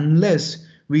 And unless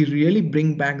we really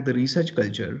bring back the research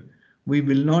culture, we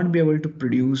will not be able to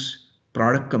produce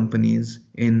product companies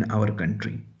in our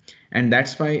country. And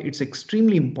that's why it's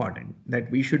extremely important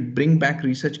that we should bring back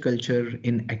research culture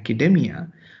in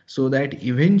academia, so that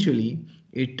eventually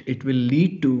it will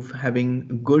lead to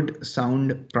having good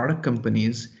sound product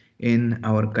companies in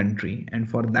our country. And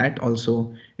for that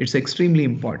also, it's extremely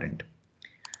important.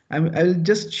 I'll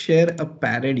just share a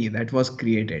parody that was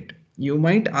created. You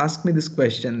might ask me this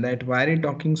question, that why are you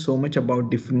talking so much about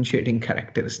differentiating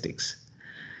characteristics?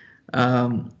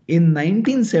 In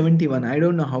 1971, I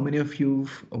don't know how many of you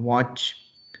watch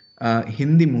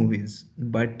Hindi movies,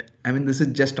 but I mean, this is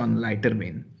just on lighter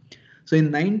vein. So in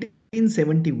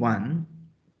 1971,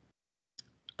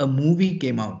 a movie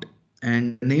came out,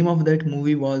 and the name of that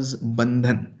movie was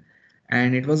Bandhan,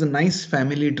 and it was a nice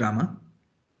family drama.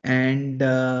 And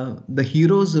the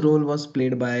hero's role was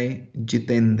played by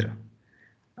Jitendra,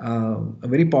 a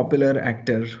very popular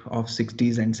actor of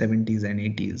 60s and 70s and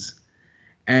 80s.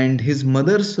 And his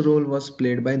mother's role was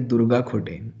played by Durga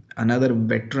Khote, another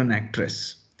veteran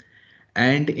actress.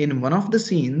 And in one of the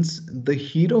scenes, the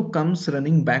hero comes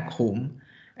running back home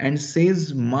and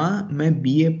says, "Ma, main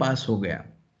BA pass ho gaya."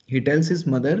 He tells his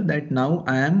mother that now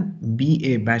I am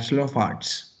BA, Bachelor of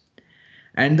Arts.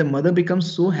 And the mother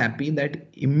becomes so happy that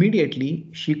immediately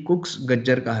she cooks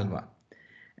gajjar ka halwa.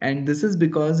 And this is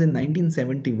because in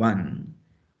 1971,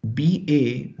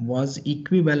 BA was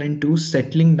equivalent to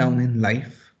settling down in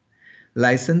life,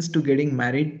 license to getting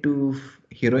married to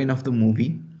heroine of the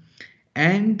movie,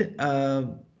 and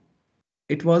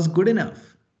it was good enough.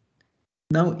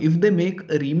 Now, if they make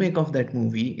a remake of that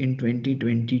movie in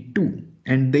 2022,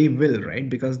 and they will, right?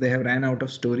 Because they have ran out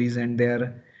of stories and they are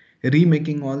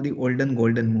remaking all the olden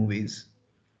golden movies.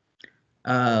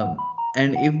 Uh,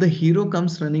 and if the hero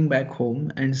comes running back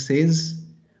home and says,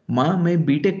 "Ma, मैं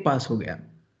BTech pass हो गया.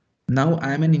 Now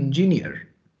I am an engineer."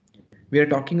 We are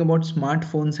talking about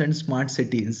smartphones and smart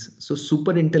cities. So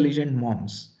super intelligent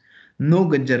moms. No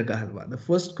gajjar ka halwa. The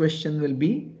first question will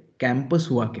be, campus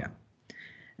hua kya?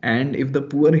 And if the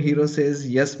poor hero says,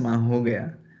 yes ma ho gaya,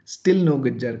 still no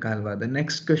gajjar ka halwa. The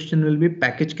next question will be,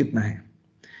 package kitna hai?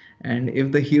 And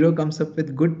if the hero comes up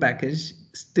with good package,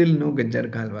 still no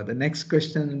Gajjar ka halwa. The next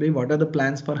question will be, what are the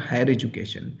plans for higher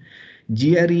education?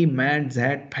 GRE, MAT,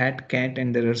 ZAT, PAT, CAT,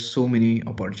 and there are so many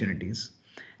opportunities.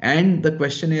 And the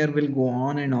questionnaire will go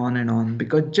on and on and on,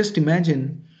 because just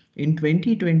imagine in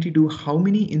 2022, how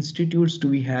many institutes do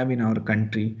we have in our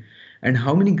country, and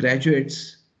how many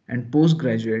graduates and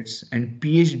postgraduates and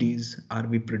PhDs are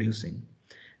we producing?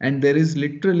 And there is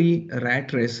literally a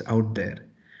rat race out there.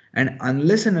 And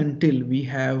unless and until we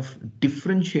have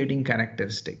differentiating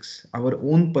characteristics, our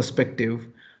own perspective,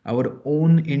 our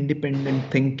own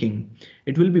independent thinking,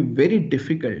 it will be very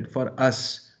difficult for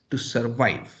us to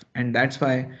survive. And that's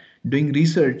why doing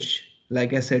research,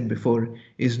 like I said before,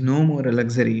 is no more a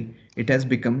luxury, it has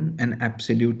become an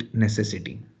absolute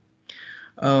necessity.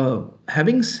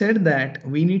 Having said that,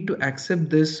 we need to accept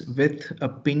this with a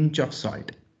pinch of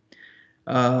salt.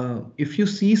 If you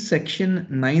see section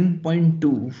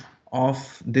 9.2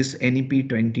 of this NEP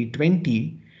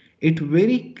 2020, it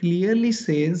very clearly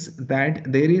says that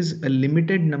there is a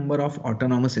limited number of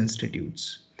autonomous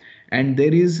institutes and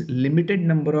there is limited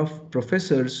number of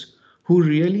professors who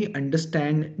really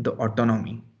understand the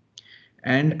autonomy.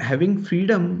 And having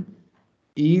freedom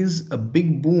is a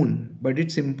big boon, but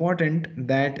it's important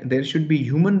that there should be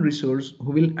human resource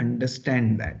who will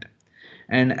understand that.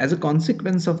 And as a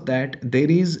consequence of that,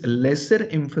 there is lesser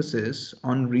emphasis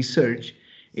on research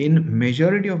in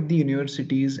majority of the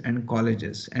universities and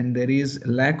colleges, and there is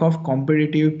lack of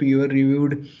competitive peer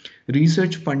reviewed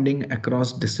research funding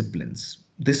across disciplines.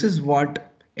 This is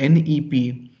what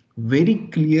NEP very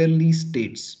clearly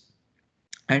states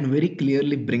and very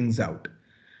clearly brings out.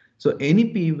 So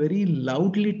NEP very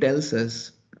loudly tells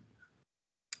us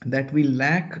that we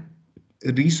lack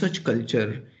research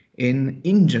culture in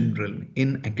general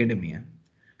in academia.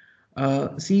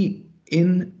 See,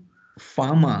 in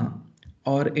pharma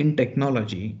or in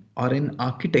technology or in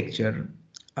architecture,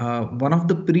 one of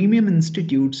the premium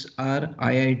institutes are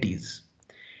IITs,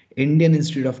 Indian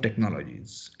Institute of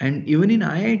Technologies. And even in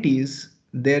IITs,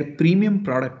 their premium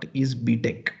product is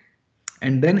BTech,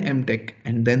 and then MTech,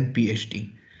 and then PhD.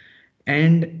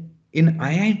 And in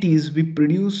IITs, we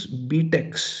produce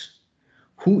BTechs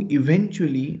who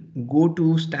eventually go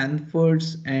to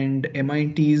Stanfords and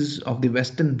MITs of the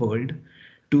Western world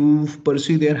to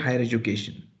pursue their higher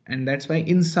education. And that's why,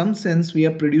 in some sense, we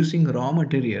are producing raw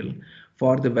material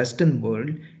for the Western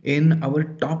world in our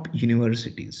top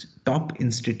universities, top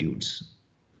institutes.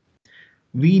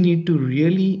 We need to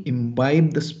really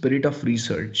imbibe the spirit of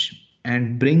research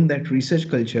and bring that research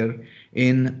culture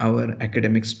in our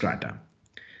academic strata.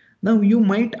 Now, you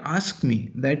might ask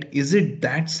me that is it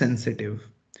that sensitive?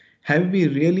 Have we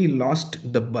really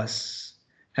lost the bus?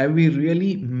 Have we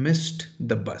really missed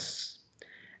the bus?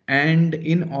 And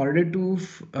in order to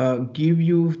give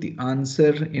you the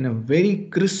answer in a very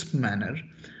crisp manner,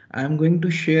 I'm going to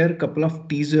share a couple of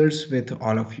teasers with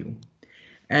all of you.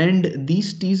 And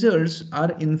these teasers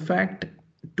are, in fact,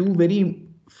 two very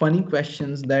funny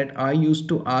questions that I used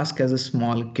to ask as a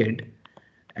small kid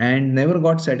and never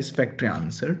got satisfactory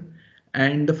answer.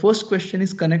 And the first question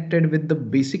is connected with the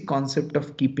basic concept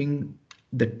of keeping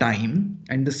the time,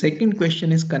 and the second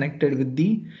question is connected with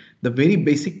the very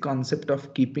basic concept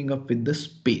of keeping up with the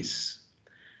space.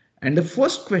 And the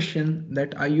first question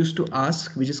that I used to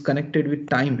ask, which is connected with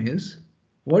time, is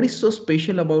what is so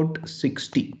special about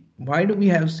 60? Why do we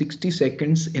have 60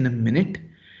 seconds in a minute?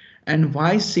 And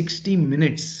why 60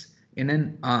 minutes in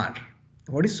an hour?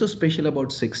 What is so special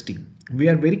about 60? We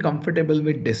are very comfortable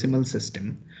with decimal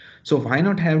system. So why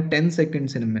not have 10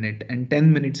 seconds in a minute and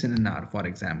 10 minutes in an hour, for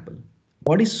example?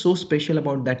 What is so special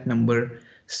about that number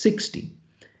 60?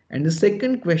 And the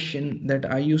second question that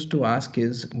I used to ask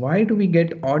is, why do we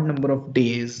get odd number of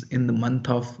days in the month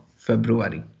of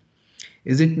February?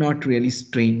 Is it not really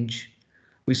strange?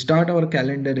 We start our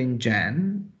calendar in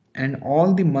Jan and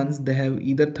all the months they have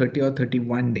either 30 or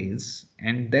 31 days,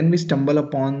 and then we stumble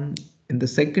upon in the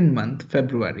second month,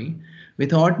 February,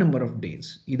 with odd number of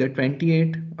days, either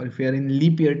 28 or if we are in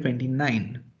leap year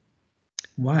 29.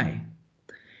 Why?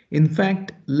 In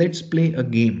fact, let's play a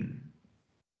game.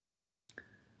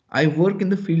 I work in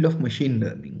the field of machine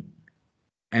learning,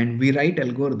 and we write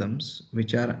algorithms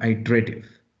which are iterative.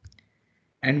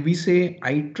 And we say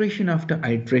iteration after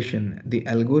iteration, the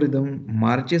algorithm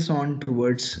marches on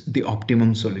towards the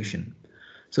optimum solution.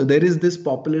 So there is this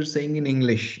popular saying in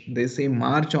English, they say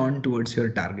march on towards your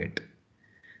target.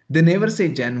 They never say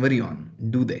January on,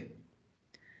 do they?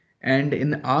 And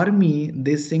in army,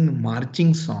 they sing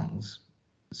marching songs.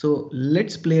 So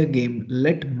let's play a game.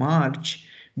 Let March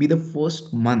be the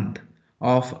first month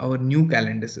of our new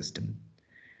calendar system.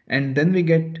 And then we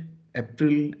get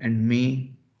April and May.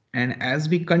 And as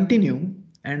we continue,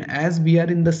 and as we are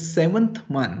in the seventh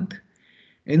month,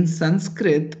 in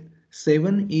Sanskrit,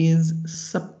 seven is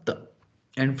Sapta.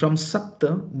 And from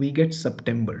Sapta, we get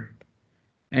September,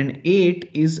 and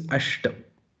 8 is Ashtam,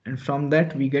 and from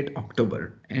that we get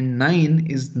October, and 9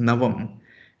 is Navam,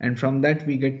 and from that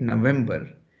we get November,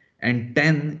 and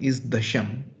 10 is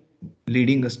Dasham,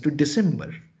 leading us to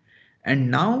December.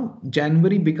 And now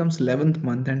January becomes 11th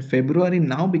month, and February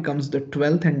now becomes the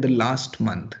 12th and the last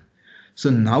month. So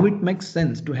now it makes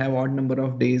sense to have odd number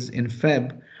of days in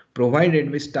Feb,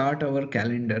 provided we start our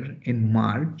calendar in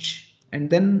March, and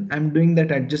then I'm doing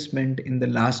that adjustment in the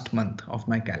last month of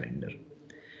my calendar.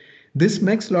 This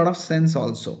makes a lot of sense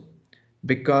also,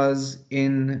 because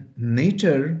in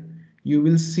nature you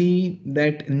will see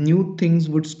that new things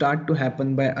would start to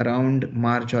happen by around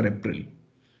March or April.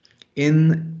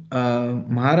 In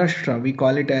Maharashtra, we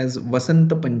call it as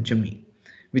Vasanta Panchami,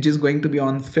 which is going to be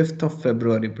on 5th of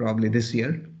February, probably this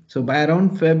year. So by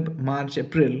around Feb, March,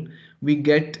 April, we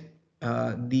get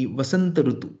the Vasanta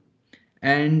Rutu.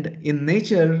 And in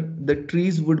nature, the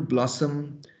trees would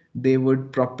blossom, they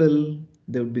would propel,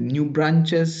 there would be new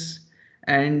branches.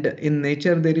 And in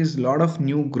nature, there is a lot of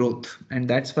new growth. And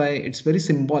that's why it's very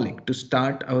symbolic to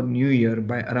start our new year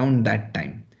by around that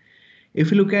time. If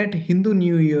you look at Hindu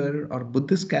New Year or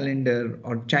Buddhist calendar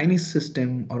or Chinese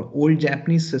system or old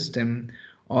Japanese system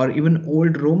or even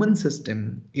old Roman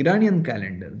system, Iranian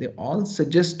calendar, they all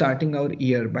suggest starting our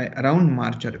year by around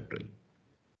March or April.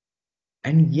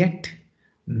 And yet,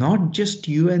 not just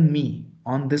you and me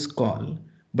on this call,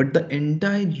 but the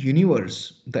entire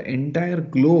universe, the entire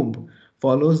globe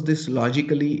follows this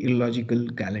logically illogical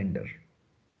calendar.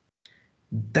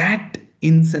 That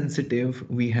insensitive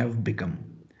we have become.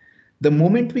 The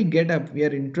moment we get up, we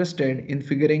are interested in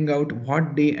figuring out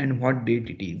what day and what date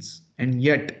it is. And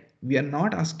yet, we are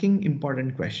not asking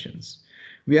important questions.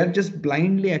 We are just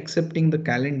blindly accepting the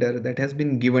calendar that has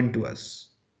been given to us.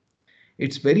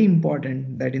 It's very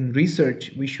important that in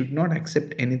research, we should not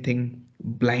accept anything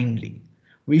blindly.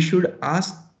 We should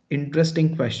ask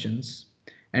interesting questions,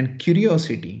 and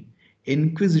curiosity,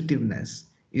 inquisitiveness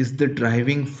is the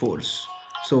driving force.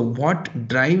 So, what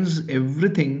drives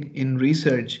everything in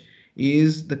research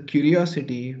is the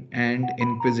curiosity and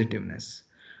inquisitiveness.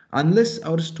 Unless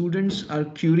our students are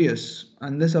curious,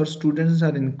 unless our students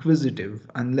are inquisitive,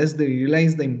 unless they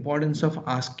realize the importance of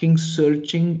asking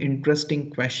searching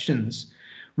interesting questions,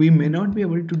 we may not be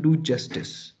able to do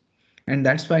justice. And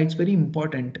that's why it's very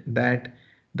important that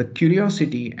the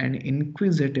curiosity and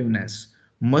inquisitiveness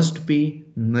must be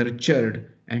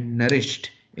nurtured and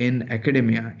nourished in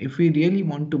academia if we really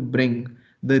want to bring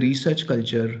the research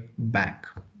culture back.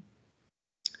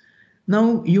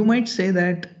 Now, you might say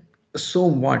that, so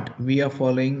what? We are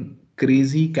following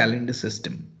crazy calendar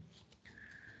system.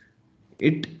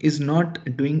 It is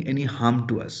not doing any harm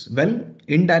to us. Well,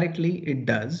 indirectly it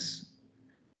does.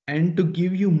 And to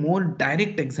give you more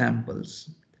direct examples,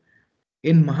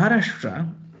 in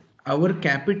Maharashtra, our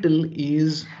capital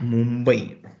is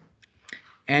Mumbai.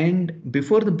 And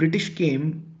before the British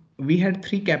came, we had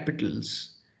three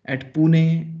capitals at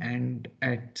Pune and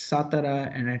at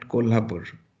Satara and at Kolhapur.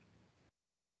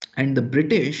 And the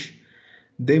British,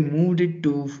 they moved it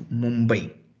to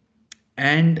Mumbai.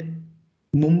 And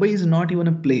Mumbai is not even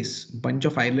a place, bunch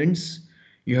of islands.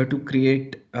 You have to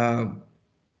create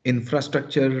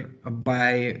infrastructure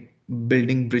by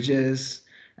building bridges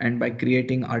and by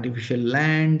creating artificial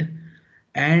land.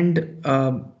 And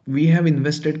we have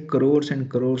invested crores and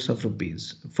crores of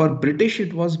rupees. For British,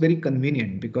 it was very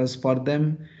convenient because for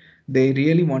them, they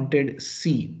really wanted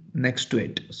sea next to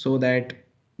it so that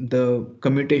the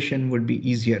commutation would be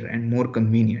easier and more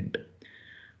convenient.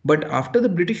 But after the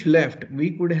British left, we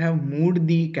could have moved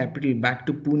the capital back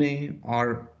to Pune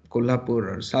or Kolhapur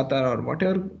or Satara or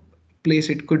whatever place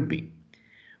it could be.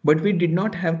 But we did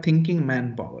not have thinking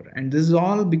manpower. And this is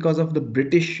all because of the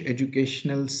British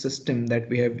educational system that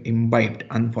we have imbibed,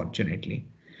 unfortunately.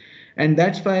 And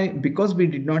that's why, because we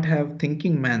did not have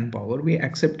thinking manpower, we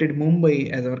accepted Mumbai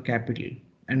as our capital.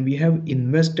 and we have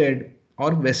invested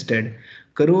or vested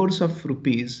crores of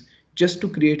rupees just to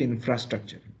create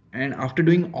infrastructure. And after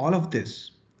doing all of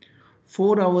this,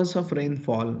 4 hours of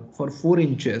rainfall for 4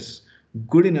 inches,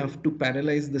 good enough to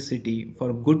paralyze the city for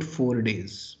a good 4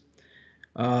 days.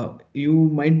 You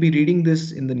might be reading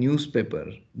this in the newspaper.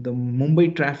 The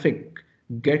Mumbai traffic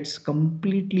gets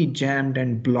completely jammed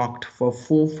and blocked for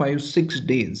 4, 5, 6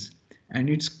 days. And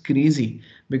it's crazy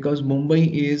because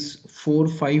Mumbai is 4,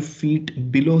 5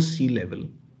 feet below sea level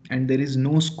and there is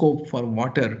no scope for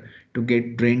water to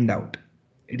get drained out.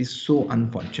 It is so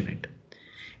unfortunate.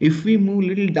 If we move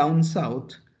little down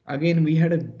south, again we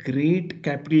had a great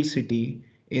capital city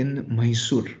in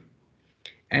Mysore,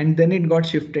 and then it got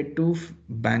shifted to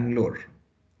Bangalore,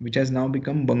 which has now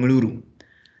become Bangalore.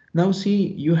 Now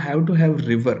see, you have to have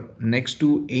river next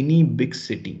to any big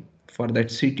city for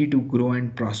that city to grow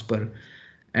and prosper.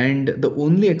 And the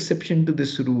only exception to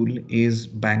this rule is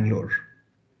Bangalore.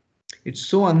 It's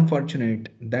so unfortunate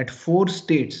that 4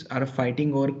 states are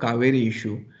fighting over Kaveri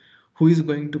issue. Who is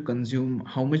going to consume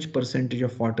how much percentage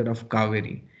of water of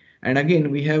Kaveri? And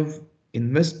again, we have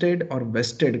invested or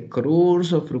vested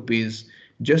crores of rupees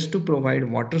just to provide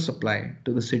water supply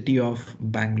to the city of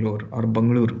Bangalore or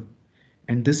Bangalore.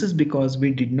 And this is because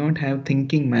we did not have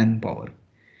thinking manpower.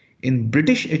 In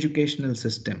British educational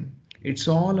system, it's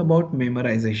all about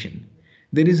memorization.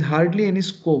 There is hardly any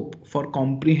scope for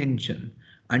comprehension,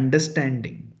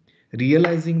 understanding,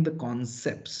 realizing the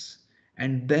concepts,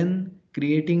 and then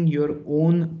creating your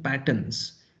own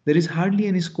patterns. There is hardly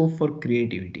any scope for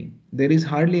creativity. There is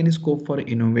hardly any scope for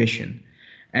innovation.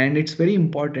 And it's very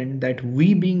important that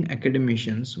we being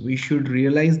academicians, we should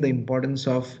realize the importance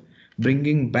of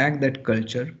bringing back that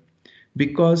culture,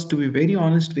 because to be very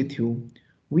honest with you,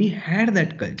 we had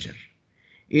that culture.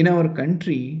 In our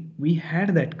country, we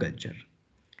had that culture.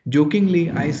 Jokingly,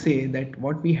 I say that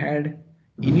what we had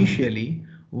initially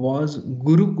was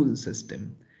Gurukul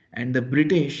system, and the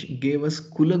British gave us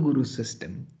Kula Guru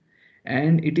system,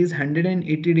 and it is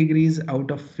 180 degrees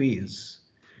out of phase.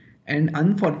 And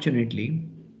unfortunately,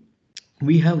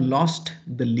 we have lost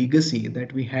the legacy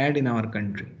that we had in our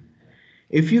country.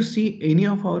 If you see any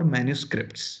of our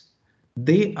manuscripts,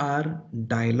 they are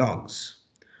dialogues.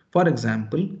 For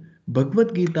example,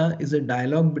 Bhagavad Gita is a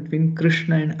dialogue between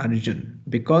Krishna and Arjun.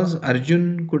 Because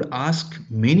Arjun could ask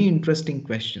many interesting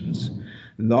questions,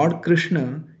 Lord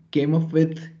Krishna came up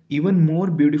with even more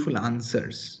beautiful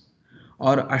answers.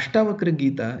 Or Ashtavakra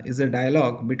Gita is a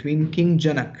dialogue between King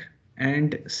Janak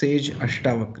and sage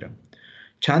Ashtavakra.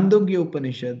 Chandogya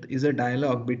Upanishad is a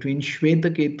dialogue between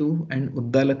Shvetaketu and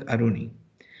Uddalak Aruni.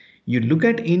 You look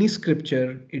at any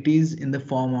scripture, it is in the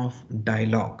form of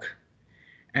dialogue.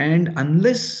 And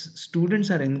unless students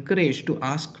are encouraged to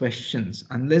ask questions,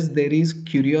 unless there is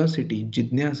curiosity,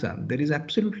 jidnyasa, there is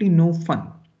absolutely no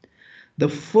fun. The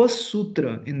first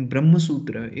sutra in Brahma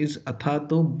Sutra is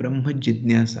Athato Brahma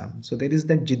Jidnyasa. So there is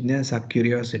that jidnyasa,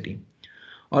 curiosity.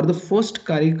 Or the first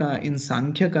karika in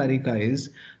Sankhya Karika is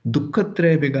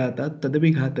Dukkhatraya Vigata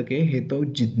Tadabhighatake Heto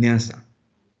Jidnyasa.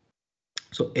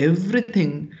 So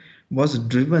everything was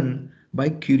driven by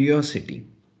curiosity,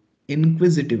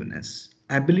 inquisitiveness,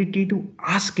 ability to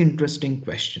ask interesting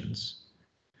questions.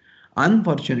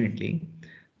 Unfortunately,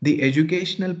 the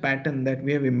educational pattern that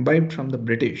we have imbibed from the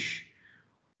British,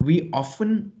 we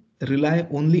often rely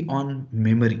only on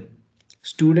memory.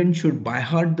 Students should by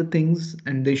heart the things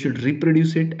and they should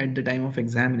reproduce it at the time of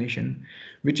examination,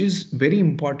 which is very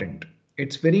important.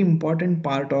 It's very important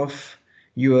part of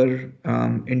your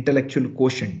intellectual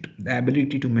quotient, the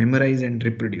ability to memorize and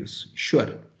reproduce. Sure,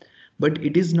 but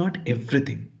it is not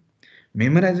everything.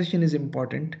 Memorization is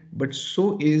important, but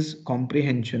so is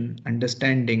comprehension,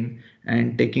 understanding,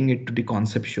 and taking it to the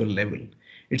conceptual level.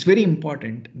 It's very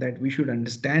important that we should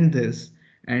understand this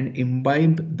and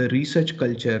imbibe the research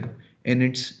culture in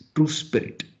its true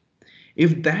spirit.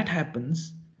 If that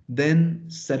happens, then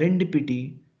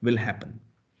serendipity will happen.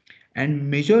 And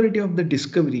majority of the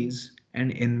discoveries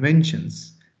and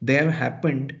inventions, they have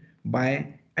happened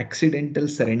by accidental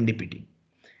serendipity.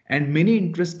 And many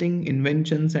interesting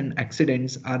inventions and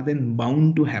accidents are then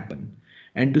bound to happen.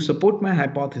 And to support my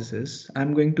hypothesis,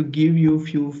 I'm going to give you a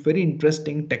few very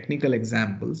interesting technical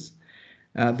examples.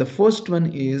 The first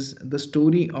one is the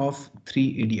story of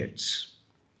Three Idiots.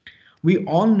 We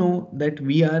all know that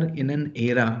we are in an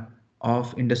era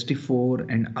of Industry 4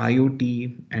 and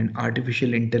IoT and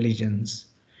artificial intelligence.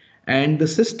 And the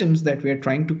systems that we are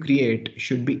trying to create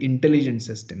should be intelligent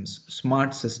systems,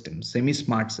 smart systems, semi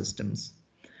smart systems.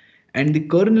 And the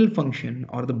kernel function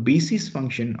or the basis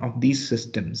function of these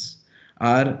systems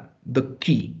are the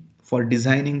key for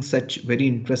designing such very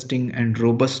interesting and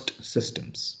robust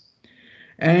systems.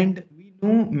 And we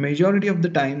know majority of the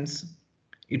times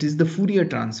it is the Fourier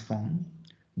transform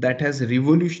that has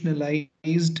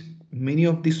revolutionized many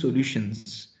of the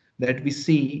solutions that we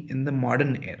see in the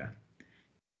modern era.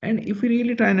 And if we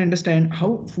really try and understand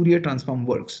how Fourier transform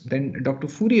works, then Dr.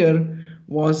 Fourier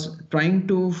was trying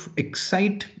to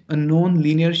excite a known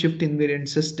linear shift invariant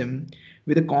system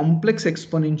with a complex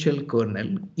exponential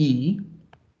kernel E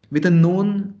with a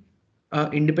known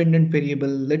independent variable,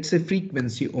 let's say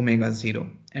frequency omega 0.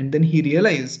 And then he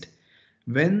realized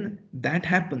when that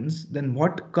happens, then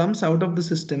what comes out of the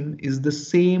system is the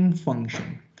same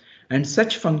function. And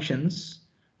such functions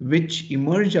which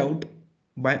emerge out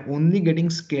by only getting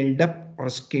scaled up or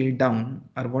scaled down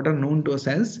are what are known to us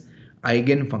as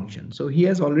eigenfunctions. So he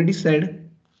has already said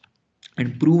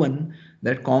and proven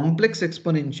that complex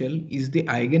exponential is the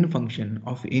eigenfunction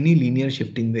of any linear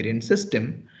shift invariant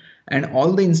system, and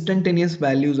all the instantaneous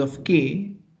values of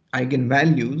k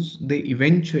eigenvalues they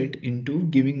eventuate into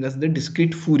giving us the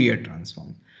discrete Fourier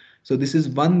transform. So this is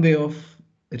one way of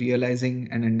realizing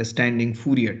and understanding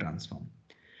Fourier transform.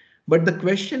 But the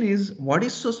question is, what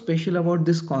is so special about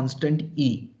this constant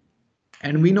E?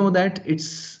 And we know that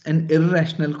it's an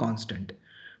irrational constant.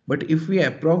 But if we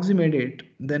approximate it,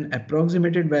 then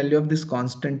approximated value of this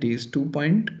constant is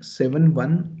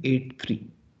 2.7183.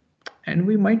 And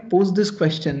we might pose this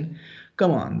question,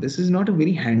 come on, this is not a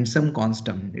very handsome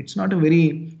constant. It's not a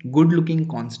very good looking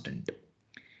constant.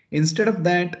 Instead of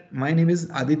that, my name is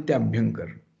Aditya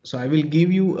Abhyankar. So I will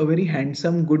give you a very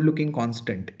handsome, good looking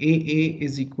constant. AA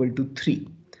is equal to 3.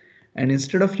 And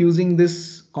instead of using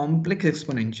this complex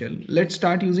exponential, let's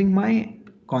start using my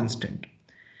constant.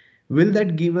 Will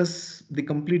that give us the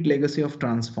complete legacy of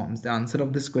transforms? The answer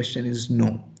of this question is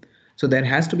no. So there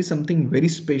has to be something very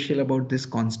special about this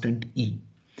constant E.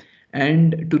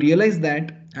 And to realize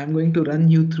that, I'm going to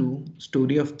run you through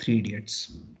story of Three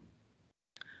Idiots.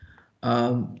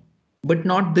 Um, but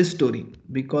not this story,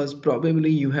 because probably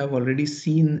you have already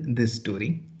seen this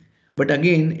story. But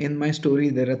again, in my story,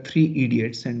 there are three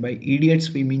idiots, and by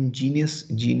idiots, we mean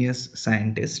genius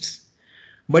scientists.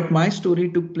 But my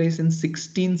story took place in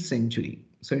 16th century.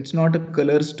 So it's not a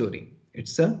color story.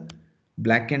 It's a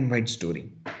black and white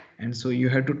story. And so you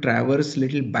have to traverse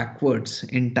little backwards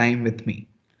in time with me.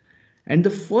 And the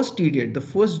first idiot, the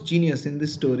first genius in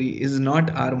this story is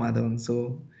not R. Madhavan.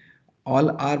 So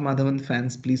all R. Madhavan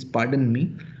fans, please pardon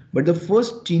me. But the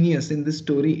first genius in this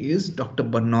story is Dr.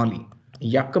 Bernoulli,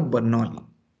 Jacob Bernoulli.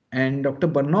 And Dr.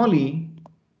 Bernoulli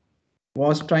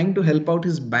was trying to help out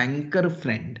his banker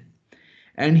friend,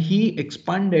 and he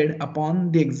expanded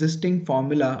upon the existing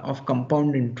formula of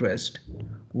compound interest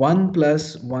 1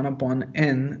 plus 1 upon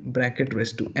n bracket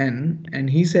raised to n, and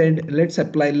he said let's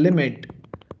apply limit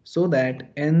so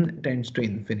that n tends to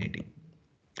infinity.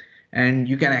 And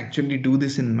you can actually do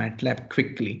this in MATLAB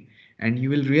quickly, and you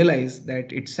will realize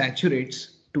that it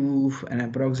saturates to an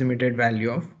approximated value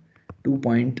of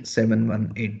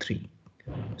 2.7183.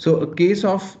 So a case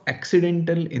of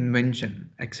accidental invention,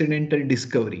 accidental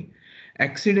discovery.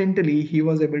 Accidentally, he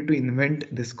was able to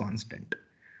invent this constant.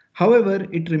 However,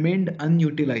 it remained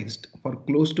unutilized for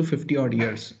close to 50 odd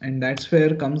years. And that's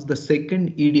where comes the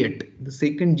second idiot, the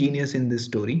second genius in this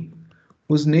story,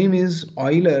 whose name is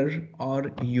Euler or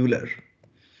Euler.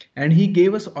 And he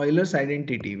gave us Euler's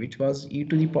identity, which was e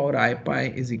to the power I pi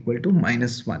is equal to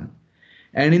 -1.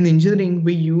 And in engineering,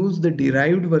 we use the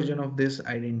derived version of this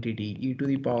identity, e to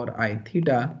the power I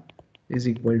theta is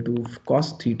equal to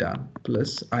cos theta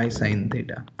plus I sin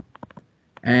theta.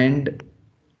 And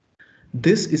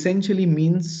this essentially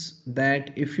means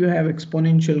that if you have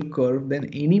exponential curve, then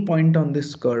any point on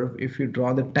this curve, if you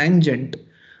draw the tangent,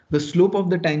 the slope of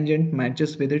the tangent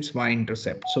matches with its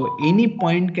y-intercept. So any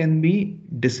point can be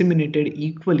disseminated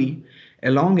equally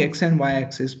along x and y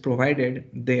axis provided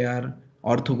they are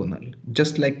orthogonal,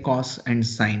 just like cos and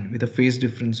sine with a phase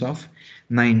difference of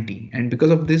 90. And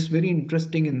because of this very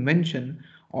interesting invention,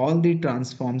 all the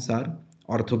transforms are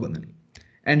orthogonal.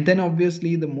 And then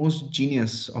obviously the most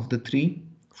genius of the three,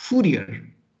 Fourier,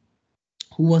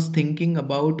 who was thinking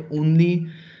about only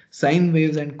sine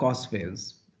waves and cos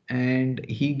waves. And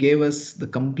he gave us the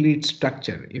complete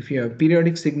structure. If you have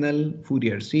periodic signal,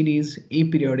 Fourier series,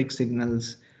 aperiodic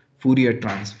signals, Fourier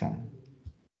transform.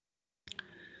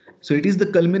 So it is the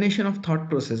culmination of thought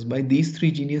process by these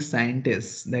three genius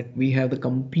scientists that we have the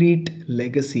complete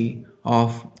legacy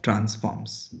of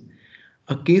transforms.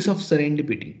 A case of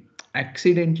serendipity.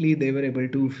 Accidentally, they were able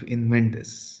to invent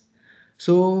this.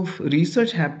 So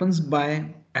research happens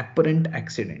by apparent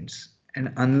accidents,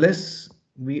 and unless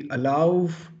we allow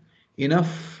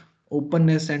enough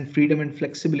openness and freedom and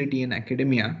flexibility in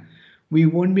academia, we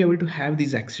won't be able to have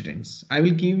these accidents. I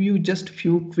will give you just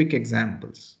few quick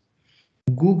examples.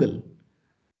 Google.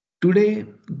 Today,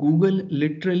 Google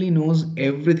literally knows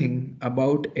everything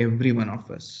about every one of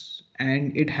us.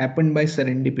 And it happened by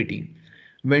serendipity.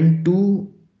 When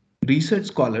two research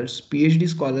scholars, PhD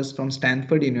scholars from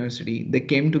Stanford University, they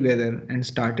came together and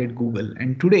started Google.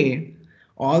 And today,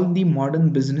 all the modern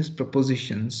business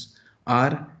propositions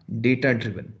are data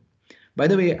driven. By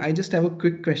the way, I just have a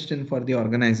quick question for the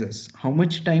organizers. How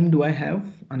much time do I have?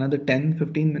 Another 10,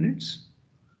 15 minutes?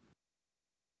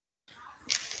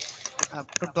 Up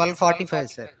to 12:45,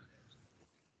 sir.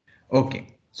 Okay.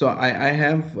 So I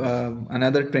have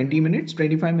another 20 minutes,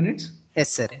 25 minutes. Yes,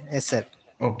 sir. Yes, sir.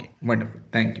 Okay, wonderful.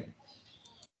 Thank you.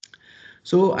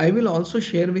 So I will also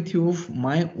share with you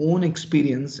my own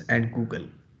experience at Google.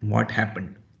 What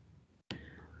happened?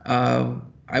 Uh,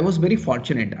 I was very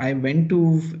fortunate. I went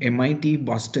to MIT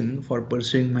Boston for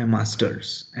pursuing my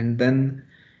master's. And then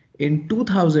in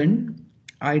 2000,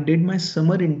 I did my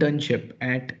summer internship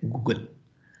at Google.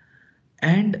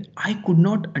 And I could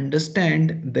not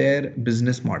understand their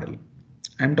business model.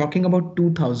 I'm talking about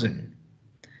 2000.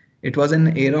 It was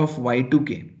an era of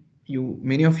Y2K.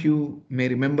 Many of you may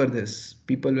remember this.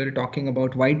 People were talking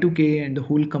about Y2K and the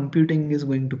whole computing is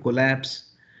going to collapse.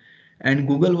 And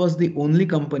Google was the only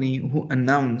company who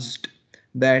announced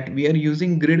that we are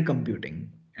using grid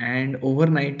computing. And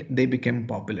overnight they became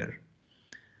popular.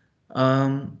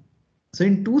 Um, so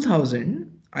in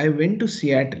 2000, I went to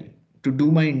Seattle to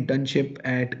do my internship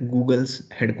at Google's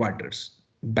headquarters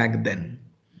back then.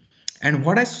 And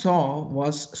what I saw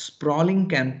was sprawling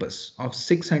campus of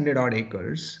 600 odd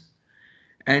acres,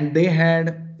 and they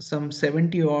had some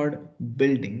 70 odd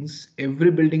buildings.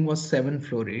 Every building was 7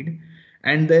 storied,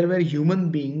 and there were human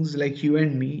beings like you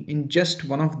and me in just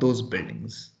one of those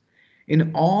buildings.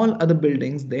 In all other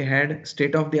buildings, they had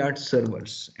state of the art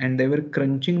servers, and they were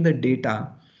crunching the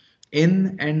data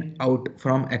in and out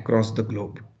from across the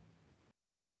globe.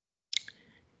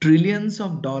 Trillions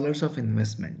of dollars of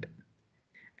investment,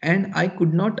 and I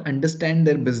could not understand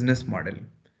their business model.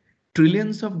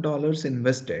 Trillions of dollars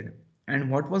invested,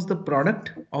 and what was the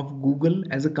product of Google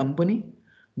as a company?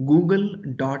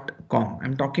 Google.com.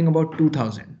 I'm talking about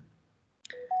 2000.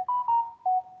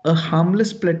 A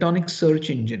harmless platonic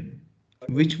search engine,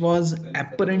 which was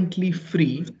apparently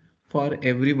free for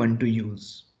everyone to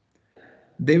use.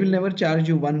 They will never charge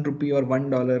you 1 rupee or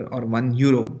 $1 or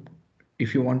 €1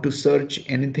 if you want to search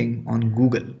anything on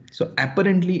Google. So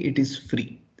apparently it is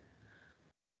free.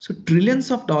 So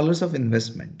trillions of dollars of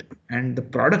investment, and the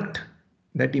product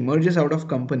that emerges out of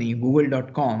company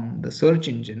google.com, the search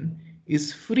engine,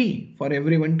 is free for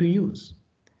everyone to use.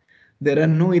 There are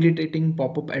no irritating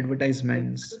pop-up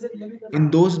advertisements. In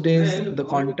those days, the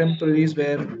contemporaries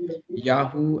were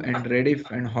Yahoo and Rediff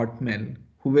and Hotmail,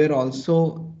 who were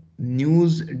also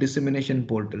news dissemination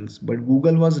portals, but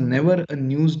Google was never a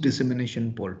news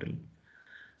dissemination portal.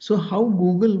 So how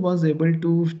Google was able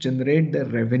to generate their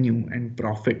revenue and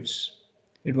profits,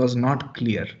 it was not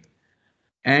clear.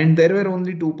 And there were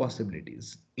only two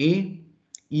possibilities. A,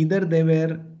 either they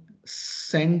were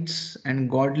saints and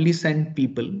godly sent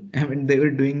people, I mean, they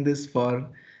were doing this for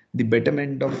the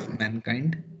betterment of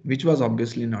mankind, which was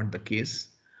obviously not the case.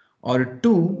 Or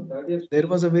two, there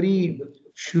was a very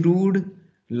shrewd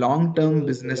long term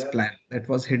business plan that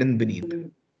was hidden beneath.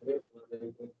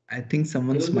 I think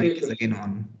someone's mic is again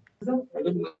on. So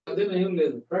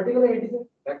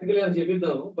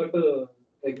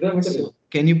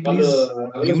can you please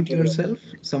mute yourself?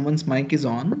 Someone's mic is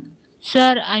on.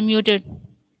 Sir, I muted.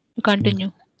 You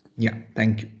continue. Yeah,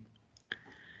 thank you.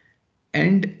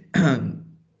 And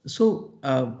so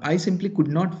I simply could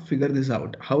not figure this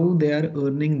out, how they are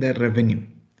earning their revenue.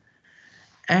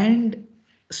 And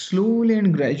slowly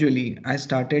and gradually, I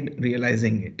started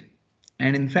realizing it.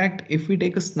 And in fact, if we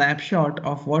take a snapshot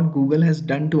of what Google has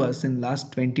done to us in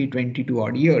last 20, 22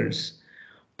 odd years,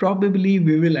 probably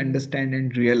we will understand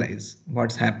and realize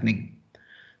what's happening.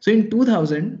 So in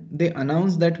 2000, they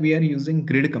announced that we are using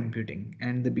grid computing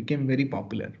and they became very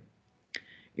popular.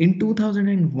 In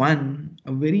 2001,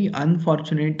 a very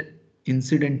unfortunate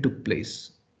incident took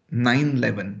place,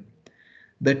 9/11.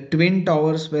 The Twin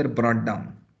Towers were brought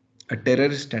down, a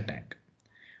terrorist attack.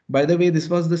 By the way, this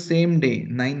was the same day,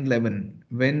 9/11,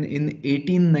 when in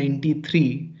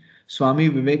 1893, Swami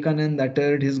Vivekananda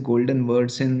uttered his golden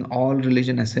words in All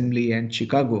Religion Assembly at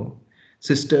Chicago,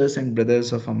 Sisters and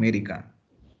Brothers of America.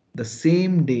 The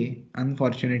same day,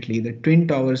 unfortunately, the Twin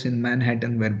Towers in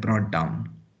Manhattan were brought down.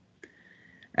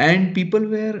 And people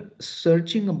were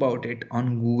searching about it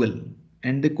on Google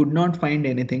and they could not find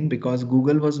anything because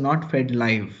Google was not fed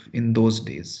live in those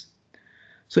days.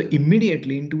 So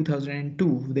immediately in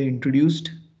 2002, they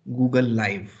introduced Google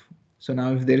Live. So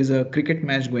now if there is a cricket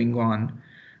match going on,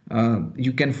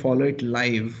 you can follow it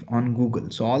live on Google.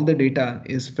 So all the data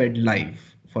is fed live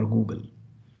for Google.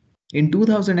 In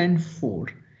 2004,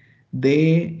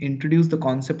 they introduced the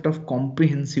concept of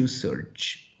comprehensive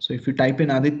search. So if you type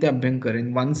in Aditya Abhyankar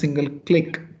in one single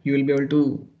click, you will be able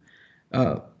to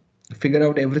uh, figure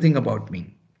out everything about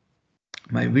me,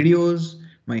 my videos,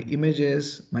 my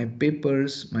images, my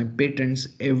papers, my patents,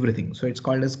 everything. So it's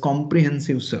called as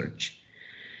comprehensive search.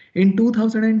 In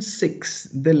 2006,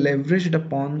 they leveraged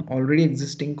upon already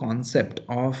existing concept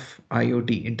of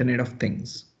IoT, Internet of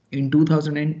Things. In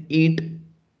 2008,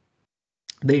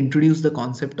 they introduced the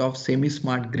concept of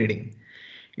semi-smart gridding.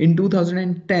 In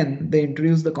 2010, they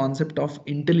introduced the concept of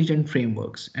intelligent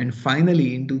frameworks. And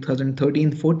finally, in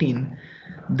 2013-14,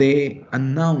 they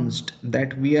announced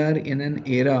that we are in an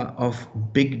era of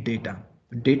big data,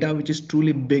 data which is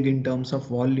truly big in terms of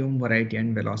volume, variety,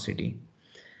 and velocity.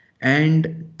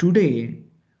 And today,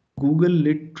 Google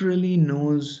literally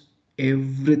knows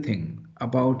everything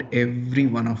about every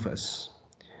one of us.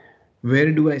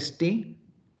 Where do I stay?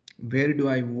 Where do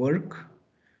I work?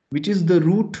 Which is the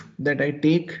route that I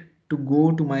take to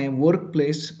go to my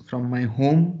workplace from my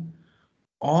home?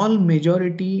 All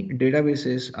majority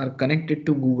databases are connected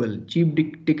to Google.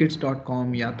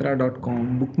 Cheaptickets.com,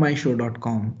 yatra.com,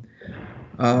 bookmyshow.com.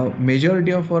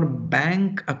 Majority of our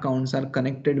bank accounts are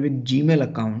connected with Gmail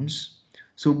accounts.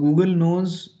 So Google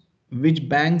knows which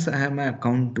banks I have my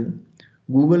account to.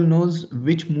 Google knows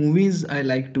which movies I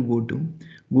like to go to.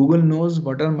 Google knows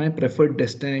what are my preferred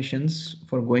destinations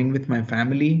for going with my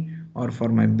family or for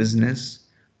my business.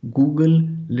 Google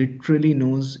literally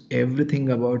knows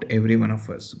everything about every one of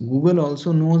us. Google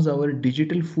also knows our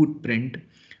digital footprint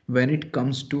when it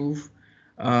comes to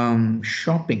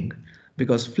shopping,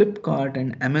 because Flipkart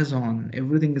and Amazon,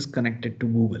 everything is connected to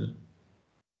Google.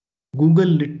 Google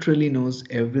literally knows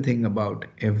everything about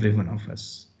every one of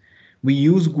us. We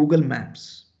use Google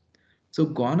Maps. So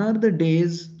gone are the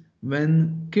days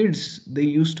when kids they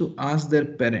used to ask their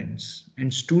parents,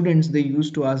 and students they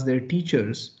used to ask their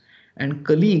teachers, and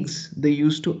colleagues they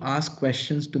used to ask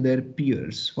questions to their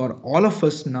peers. For all of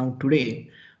us now today,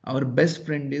 our best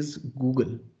friend is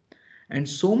Google. And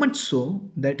so much so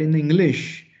that in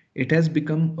English it has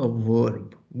become a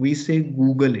verb. We say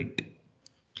Google it.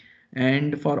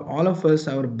 And for all of us,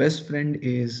 our best friend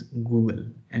is Google.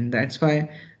 And that's why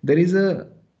there is a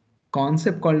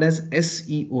concept called as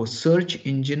SEO, search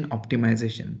engine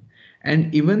optimization.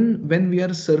 And even when we are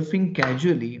surfing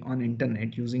casually on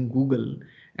internet using Google,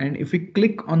 and if we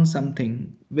click on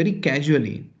something very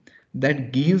casually,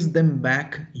 that gives them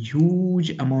back huge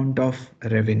amount of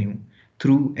revenue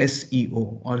through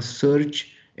SEO or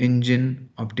search engine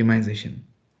optimization.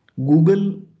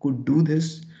 Google could do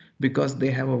this because they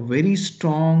have a very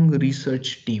strong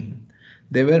research team.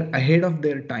 They were ahead of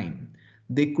their time.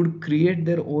 They could create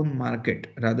their own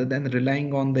market rather than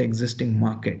relying on the existing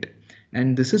market.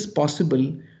 And this is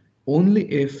possible only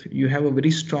if you have a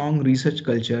very strong research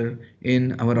culture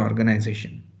in our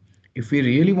organization. If we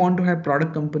really want to have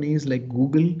product companies like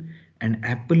Google and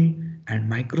Apple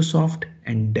and Microsoft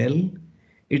and Dell,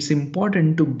 it's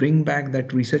important to bring back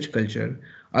that research culture.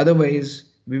 Otherwise,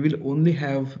 we will only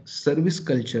have service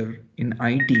culture in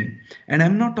IT. And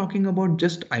I'm not talking about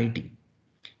just IT.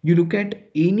 You look at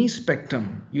any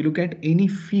spectrum, you look at any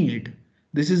field,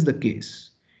 this is the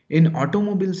case. In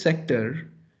automobile sector,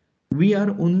 we are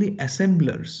only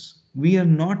assemblers. We are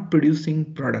not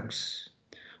producing products.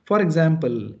 For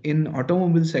example, in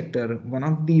automobile sector, one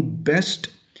of the best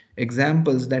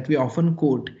examples that we often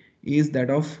quote is that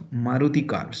of Maruti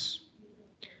cars.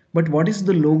 But what is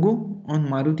the logo on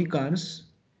Maruti cars?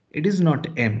 It is not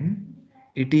M,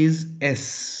 it is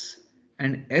S.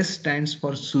 And S stands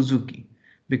for Suzuki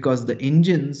because the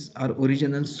engines are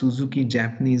original Suzuki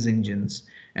Japanese engines,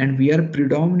 and we are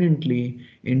predominantly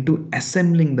into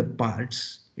assembling the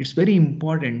parts. It's very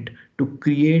important to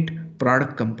create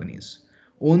product companies.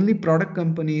 Only product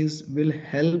companies will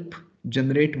help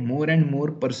generate more and more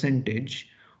percentage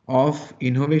of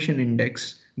innovation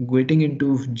index getting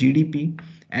into GDP,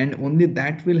 and only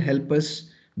that will help us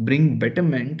bring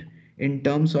betterment in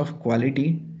terms of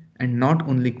quality and not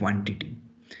only quantity.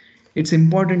 It's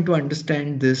important to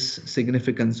understand this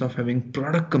significance of having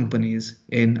product companies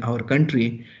in our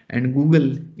country, and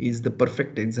Google is the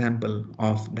perfect example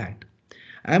of that.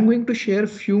 I'm going to share a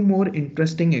few more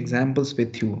interesting examples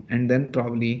with you, and then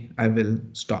probably I will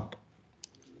stop.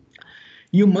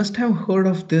 You must have heard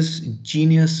of this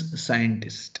genius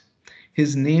scientist.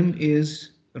 His name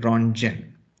is Ron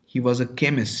Jen. He was a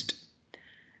chemist,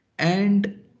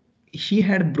 and he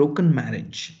had broken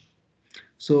marriage.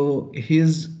 So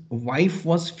his wife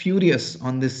was furious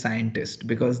on this scientist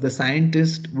because the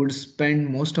scientist would spend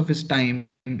most of his time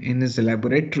in his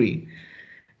laboratory.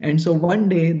 And so one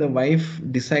day the wife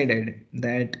decided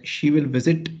that she will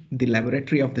visit the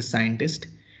laboratory of the scientist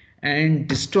and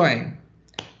destroy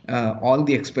all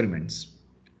the experiments.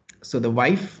 So the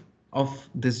wife of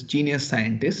this genius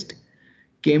scientist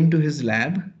came to his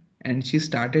lab and she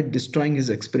started destroying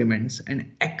his experiments,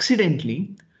 and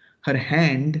accidentally her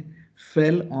hand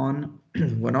fell on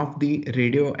one of the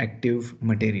radioactive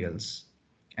materials.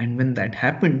 And when that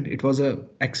happened, it was a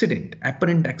accident,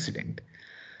 apparent accident.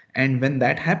 And when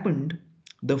that happened,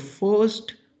 the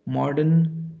first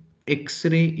modern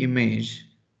X-ray image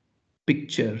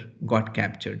picture got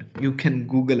captured. You can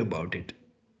Google about it.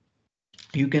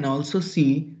 You can also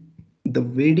see the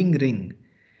wedding ring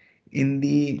in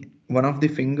the one of the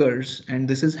fingers, and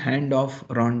this is hand of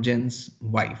Ronjan's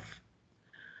wife.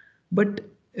 But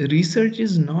research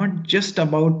is not just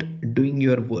about doing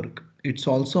your work, it's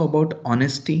also about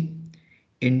honesty,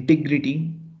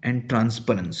 integrity, and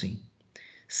transparency.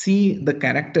 See the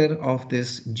character of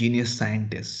this genius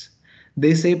scientist.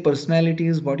 They say personality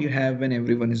is what you have when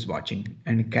everyone is watching,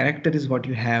 and character is what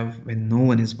you have when no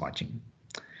one is watching.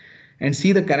 And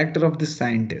see the character of this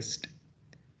scientist.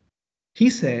 He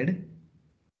said,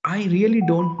 I really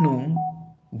don't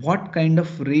know what kind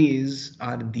of rays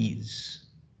are these.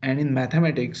 And in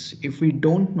mathematics, if we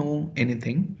don't know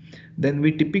anything, then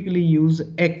we typically use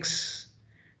x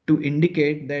to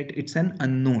indicate that it's an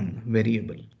unknown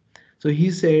variable. So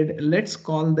he said, let's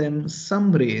call them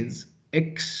some rays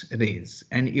X rays.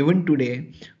 And even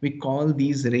today, we call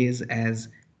these rays as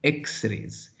X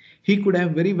rays. He could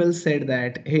have very well said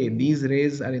that, hey, these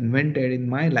rays are invented in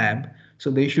my lab, so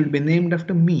they should be named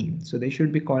after me. So they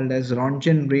should be called as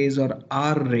Rontgen rays or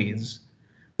R rays.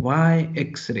 Why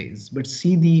X-rays? But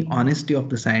see the honesty of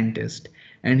the scientist.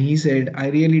 And he said, I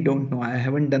really don't know. I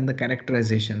haven't done the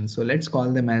characterization. So let's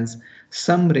call them as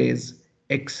some rays,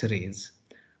 X-rays.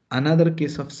 Another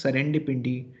case of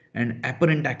serendipity and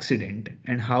apparent accident,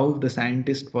 and how the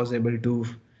scientist was able to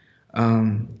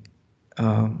um,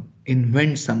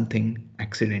 invent something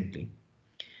accidentally.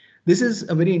 This is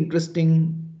a very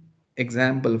interesting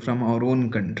example from our own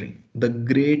country, the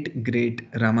great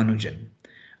Ramanujan,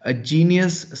 a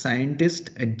genius scientist,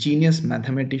 a genius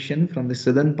mathematician from the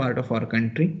southern part of our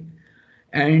country.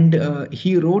 And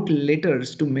he wrote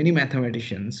letters to many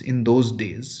mathematicians in those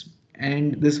days.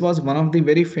 And this was one of the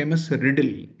very famous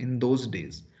riddle in those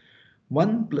days.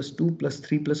 1 plus 2 plus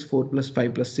 3 plus 4 plus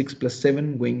 5 plus 6 plus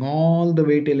 7 going all the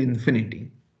way till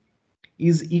infinity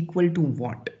is equal to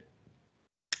what?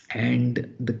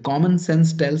 And the common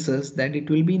sense tells us that it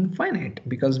will be infinite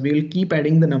because we will keep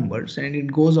adding the numbers and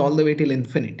it goes all the way till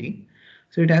infinity.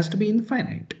 So it has to be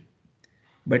infinite.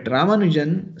 But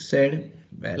Ramanujan said,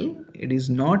 well, it is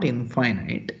not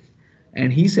infinite.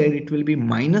 And he said it will be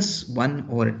minus 1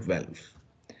 over 12.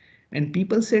 And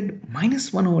people said,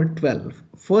 minus 1 over 12.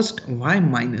 First, why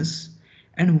minus?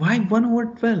 And why 1 over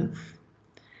 12?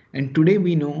 And today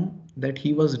we know that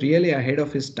he was really ahead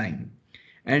of his time.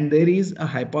 And there is a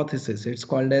hypothesis, it's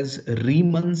called as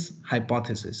Riemann's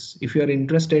hypothesis. If you are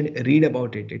interested, read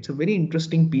about it. It's a very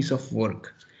interesting piece of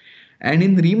work. And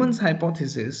in Riemann's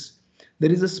hypothesis,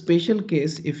 there is a special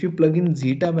case. If you plug in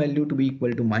zeta value to be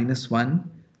equal to minus 1,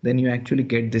 then you actually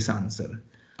get this answer.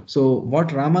 So what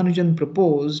Ramanujan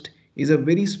proposed is a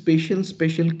very special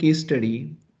case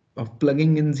study of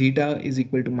plugging in zeta is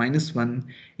equal to minus 1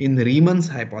 in Riemann's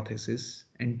hypothesis.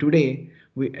 And today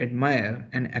we admire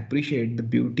and appreciate the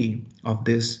beauty of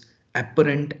this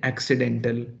apparent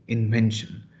accidental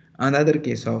invention. Another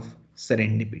case of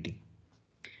serendipity.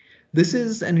 This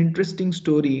is an interesting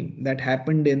story that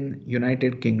happened in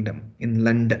United Kingdom in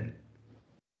London.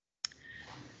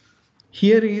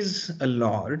 Here is a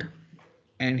lord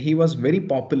and he was very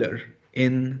popular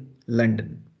in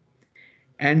London.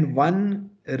 And one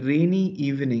rainy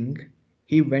evening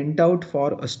he went out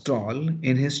for a stroll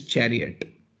in his chariot,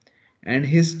 and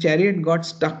his chariot got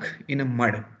stuck in a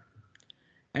mud.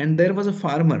 And there was a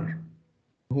farmer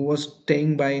who was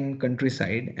staying by in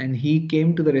countryside, and he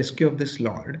came to the rescue of this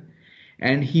lord,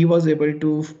 and he was able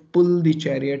to pull the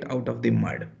chariot out of the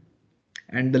mud.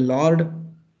 And the lord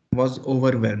was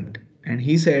overwhelmed, and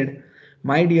he said,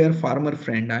 my dear farmer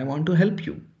friend, I want to help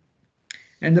you.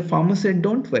 And the farmer said,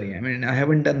 don't worry, I mean, I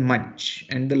haven't done much.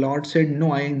 And the lord said,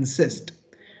 no, I insist.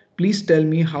 Please tell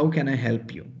me, how can I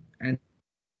help you? And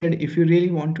the farmer said, if you really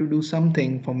want to do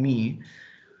something for me,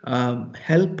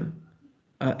 help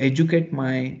educate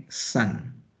my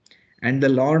son. And the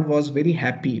Lord was very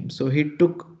happy, so he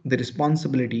took the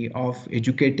responsibility of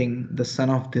educating the son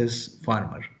of this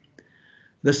farmer.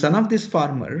 The son of this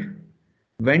farmer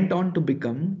went on to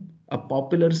become a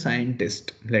popular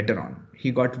scientist later on.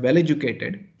 He got well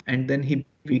educated and then he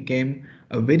became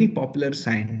a very popular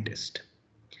scientist.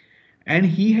 And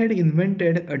he had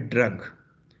invented a drug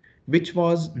which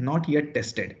was not yet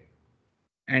tested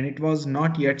and it was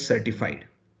not yet certified.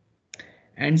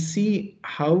 And see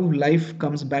how life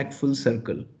comes back full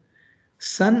circle.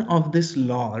 Son of this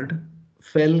lord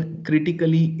fell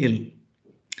critically ill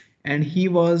and he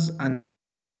was unwell,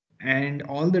 and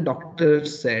all the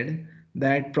doctors said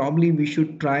that probably we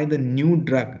should try the new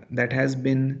drug that has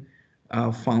been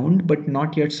found but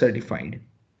not yet certified.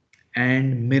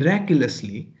 And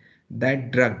miraculously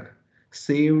that drug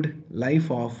saved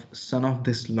life of son of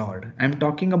this lord. I'm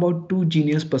talking about two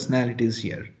genius personalities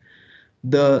here.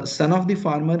 The son of the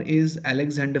farmer is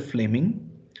Alexander Fleming,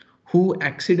 who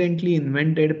accidentally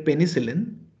invented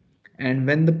penicillin. And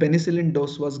when the penicillin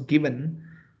dose was given,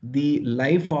 the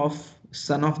life of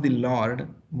son of the Lord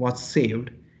was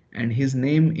saved. And his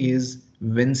name is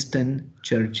Winston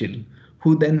Churchill,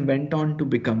 who then went on to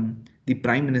become the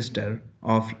Prime Minister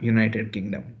of United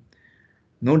Kingdom.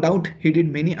 No doubt he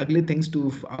did many ugly things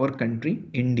to our country,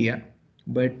 India,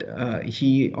 but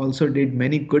he also did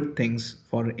many good things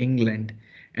for England.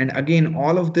 And again,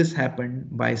 all of this happened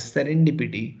by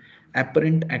serendipity,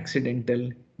 apparent accidental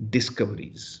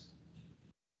discoveries.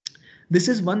 This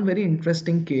is one very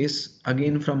interesting case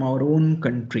again from our own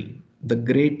country, the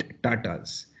great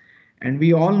Tatas. And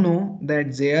we all know that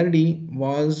JRD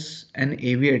was an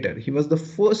aviator. He was the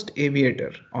first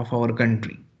aviator of our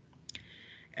country.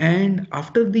 And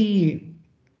after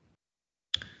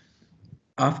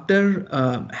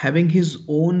having his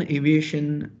own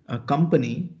aviation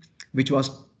company, which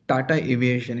was Tata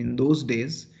Aviation in those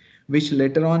days, which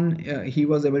later on he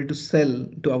was able to sell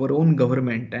to our own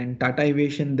government, and Tata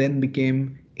Aviation then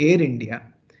became Air India,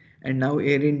 and now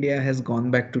Air India has gone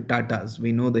back to Tata's.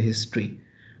 We know the history,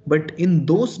 but in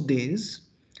those days,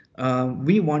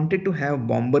 we wanted to have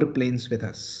bomber planes with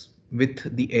us,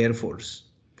 with the Air Force,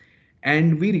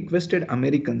 and we requested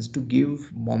Americans to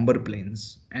give bomber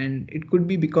planes. And it could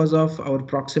be because of our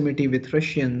proximity with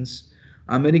Russians.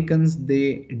 Americans,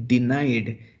 they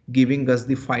denied giving us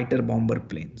the fighter bomber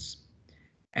planes.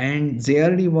 And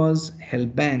JRD was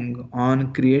hellbang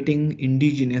on creating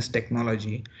indigenous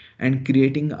technology and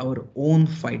creating our own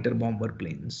fighter bomber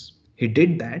planes. He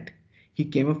did that. He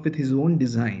came up with his own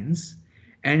designs,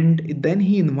 and then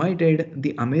he invited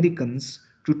the Americans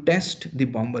to test the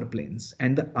bomber planes.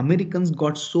 And the Americans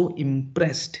got so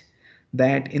impressed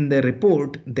that in the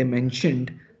report they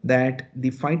mentioned that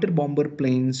the fighter bomber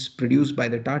planes produced by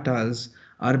the Tatas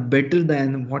are better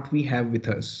than what we have with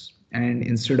us. And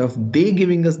instead of they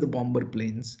giving us the bomber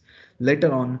planes,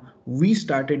 later on we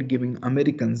started giving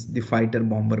Americans the fighter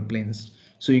bomber planes.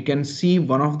 So you can see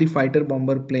one of the fighter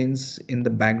bomber planes in the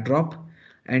backdrop,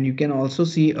 and you can also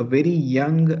see a very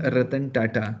young Ratan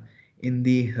Tata in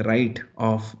the right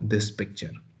of this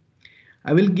picture.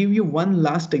 I will give you one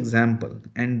last example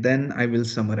and then I will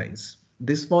summarize.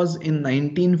 This was in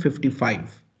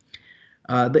 1955.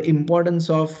 The importance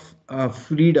of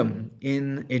freedom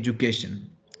in education.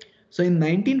 So in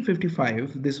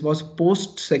 1955, this was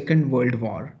post Second World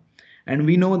War, and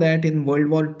we know that in World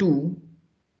War II,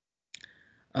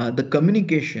 the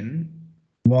communication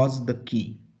was the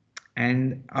key.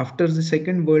 And after the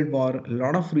Second World War, a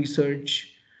lot of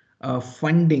research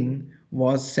funding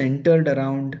was centered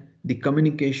around the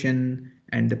communication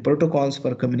and the protocols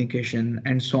for communication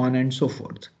and so on and so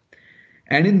forth.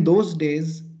 And in those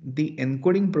days, the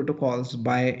encoding protocols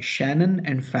by Shannon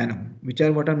and Fano, which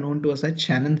are what are known to us as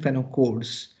Shannon-Fano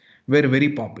codes, were very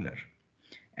popular.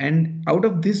 And out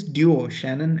of this duo,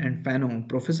 Shannon and Fano,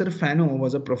 Professor Fano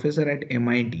was a professor at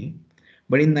MIT.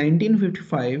 But in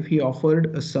 1955, he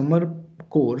offered a summer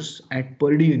course at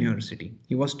Purdue University.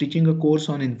 He was teaching a course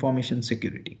on information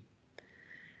security.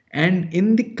 And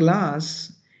in the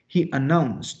class, he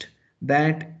announced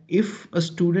that if a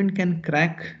student can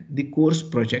crack the course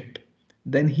project,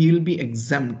 then he'll be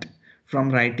exempt from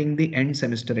writing the end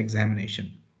semester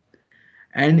examination.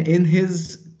 And in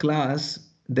his class,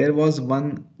 there was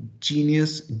one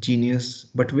genius,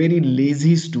 but very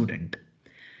lazy student.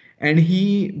 And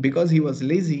he, because he was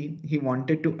lazy, he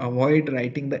wanted to avoid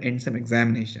writing the end sem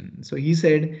examination. So he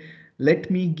said, let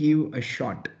me give a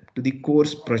shot to the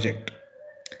course project.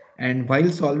 And while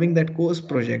solving that course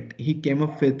project, he came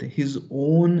up with his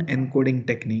own encoding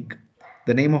technique.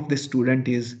 The name of this student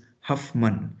is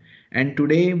Huffman. And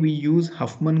today we use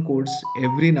Huffman codes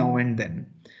every now and then.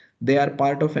 They are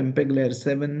part of MPEG layer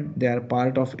 7. They are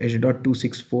part of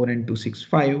H.264 and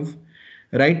 265.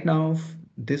 Right now,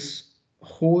 this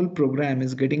whole program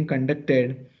is getting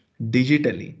conducted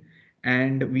digitally,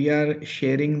 and we are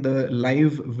sharing the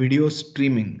live video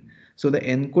streaming. So the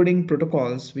encoding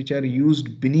protocols which are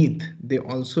used beneath, they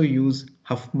also use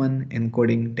Huffman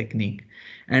encoding technique.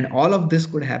 And all of this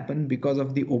could happen because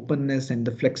of the openness and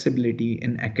the flexibility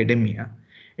in academia.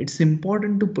 It's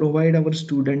important to provide our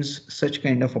students such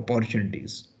kind of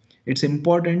opportunities. It's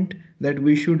important that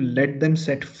we should let them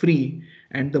set free,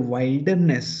 and the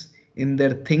wilderness in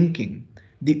their thinking,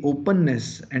 the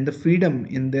openness and the freedom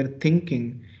in their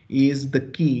thinking is the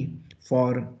key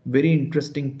for very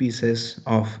interesting pieces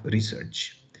of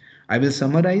research. I will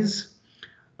summarize.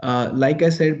 Like I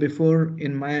said before,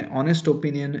 in my honest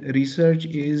opinion, research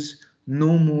is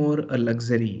no more a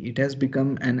luxury. It has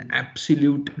become an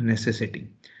absolute necessity.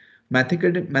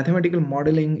 Mathematical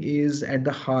modeling is at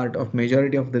the heart of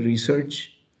majority of the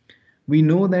research. We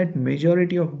know that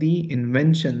majority of the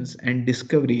inventions and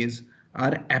discoveries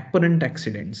are apparent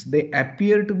accidents. They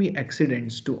appear to be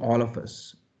accidents to all of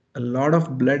us. A lot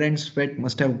of blood and sweat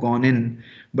must have gone in,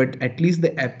 but at least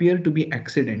they appear to be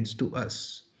accidents to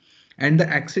us. And the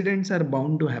accidents are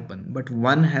bound to happen, but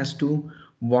one has to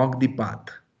walk the path.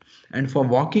 And for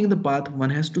walking the path, one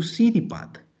has to see the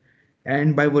path.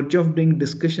 And by virtue of doing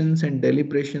discussions and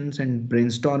deliberations and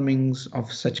brainstormings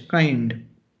of such kind,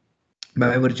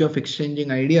 by virtue of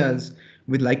exchanging ideas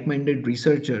with like minded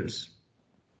researchers,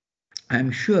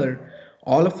 I'm sure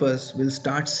all of us will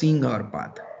start seeing our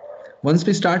path. Once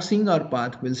we start seeing our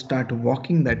path, we'll start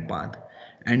walking that path,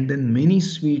 and then many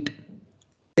sweet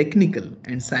technical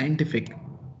and scientific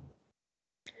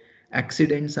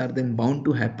accidents are then bound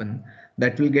to happen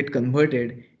that will get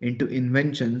converted into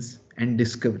inventions and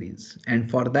discoveries. And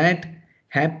for that,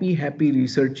 happy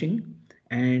researching.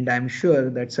 And I'm sure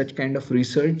that such kind of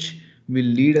research will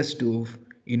lead us to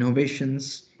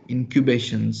innovations,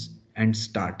 incubations, and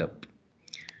startup.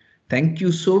 Thank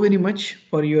you so very much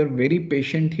for your very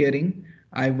patient hearing.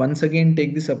 I once again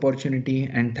take this opportunity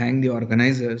and thank the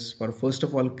organizers for, first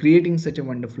of all, creating such a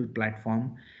wonderful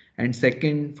platform, and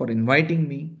second, for inviting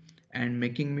me and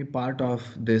making me part of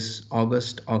this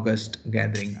August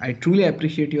gathering. I truly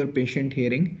appreciate your patient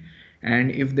hearing.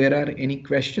 And if there are any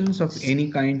questions of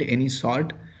any kind, any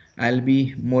sort, I'll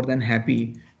be more than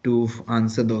happy to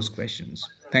answer those questions.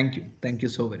 Thank you. Thank you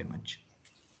so very much.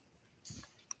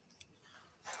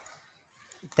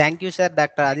 Thank you, sir,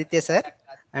 Dr. Aditya, sir.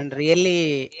 And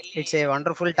really, it's a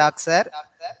wonderful talk, sir,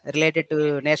 related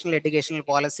to national educational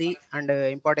policy and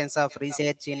importance of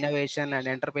research, innovation, and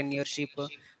entrepreneurship,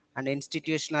 and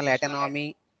institutional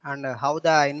autonomy, and how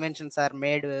the inventions are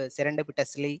made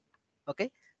serendipitously.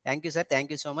 Okay. Thank you, sir.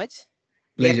 Thank you so much.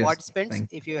 Dear Pleasure. participants,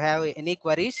 Thank you. if you have any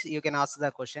queries, you can ask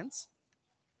the questions.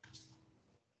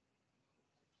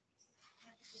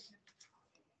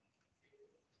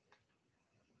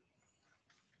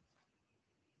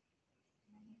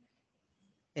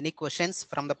 Any questions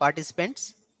from the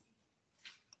participants?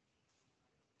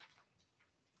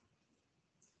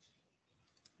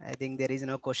 I think there is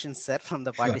no questions, sir, from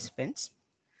the Sure. participants.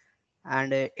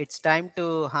 And it's time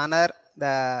to honor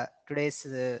the today's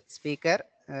speaker,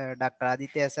 Dr.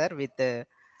 Aditya, sir, with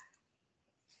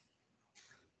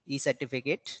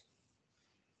e-certificate.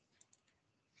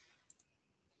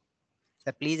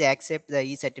 Sir, please accept the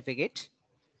e-certificate.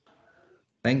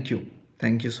 Thank you.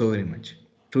 Thank you so very much.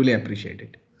 Truly appreciate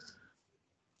it.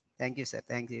 Thank you, sir.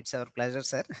 Thank you. It's our pleasure,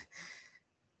 sir.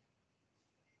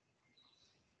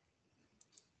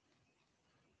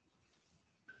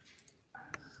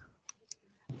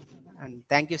 And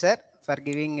thank you, sir, for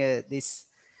giving this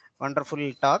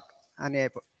wonderful talk on a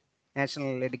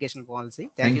national education policy.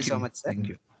 Thank you so much, sir. Thank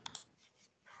you.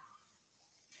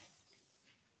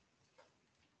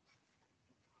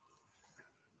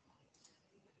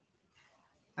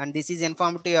 And this is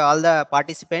informed to all the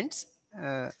participants.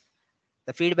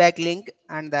 The feedback link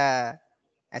and the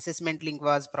assessment link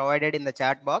was provided in the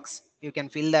chat box. You can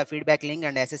fill the feedback link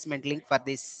and assessment link for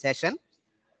this session.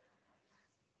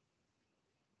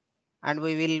 And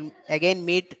we will again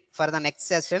meet for the next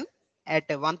session at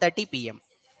 1:30 p.m.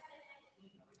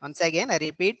 Once again, I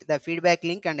repeat, the feedback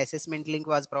link and assessment link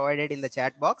was provided in the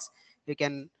chat box. You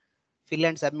can fill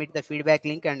and submit the feedback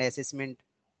link and assessment.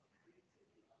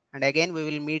 And again, we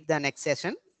will meet the next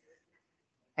session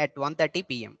at 1:30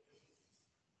 p.m.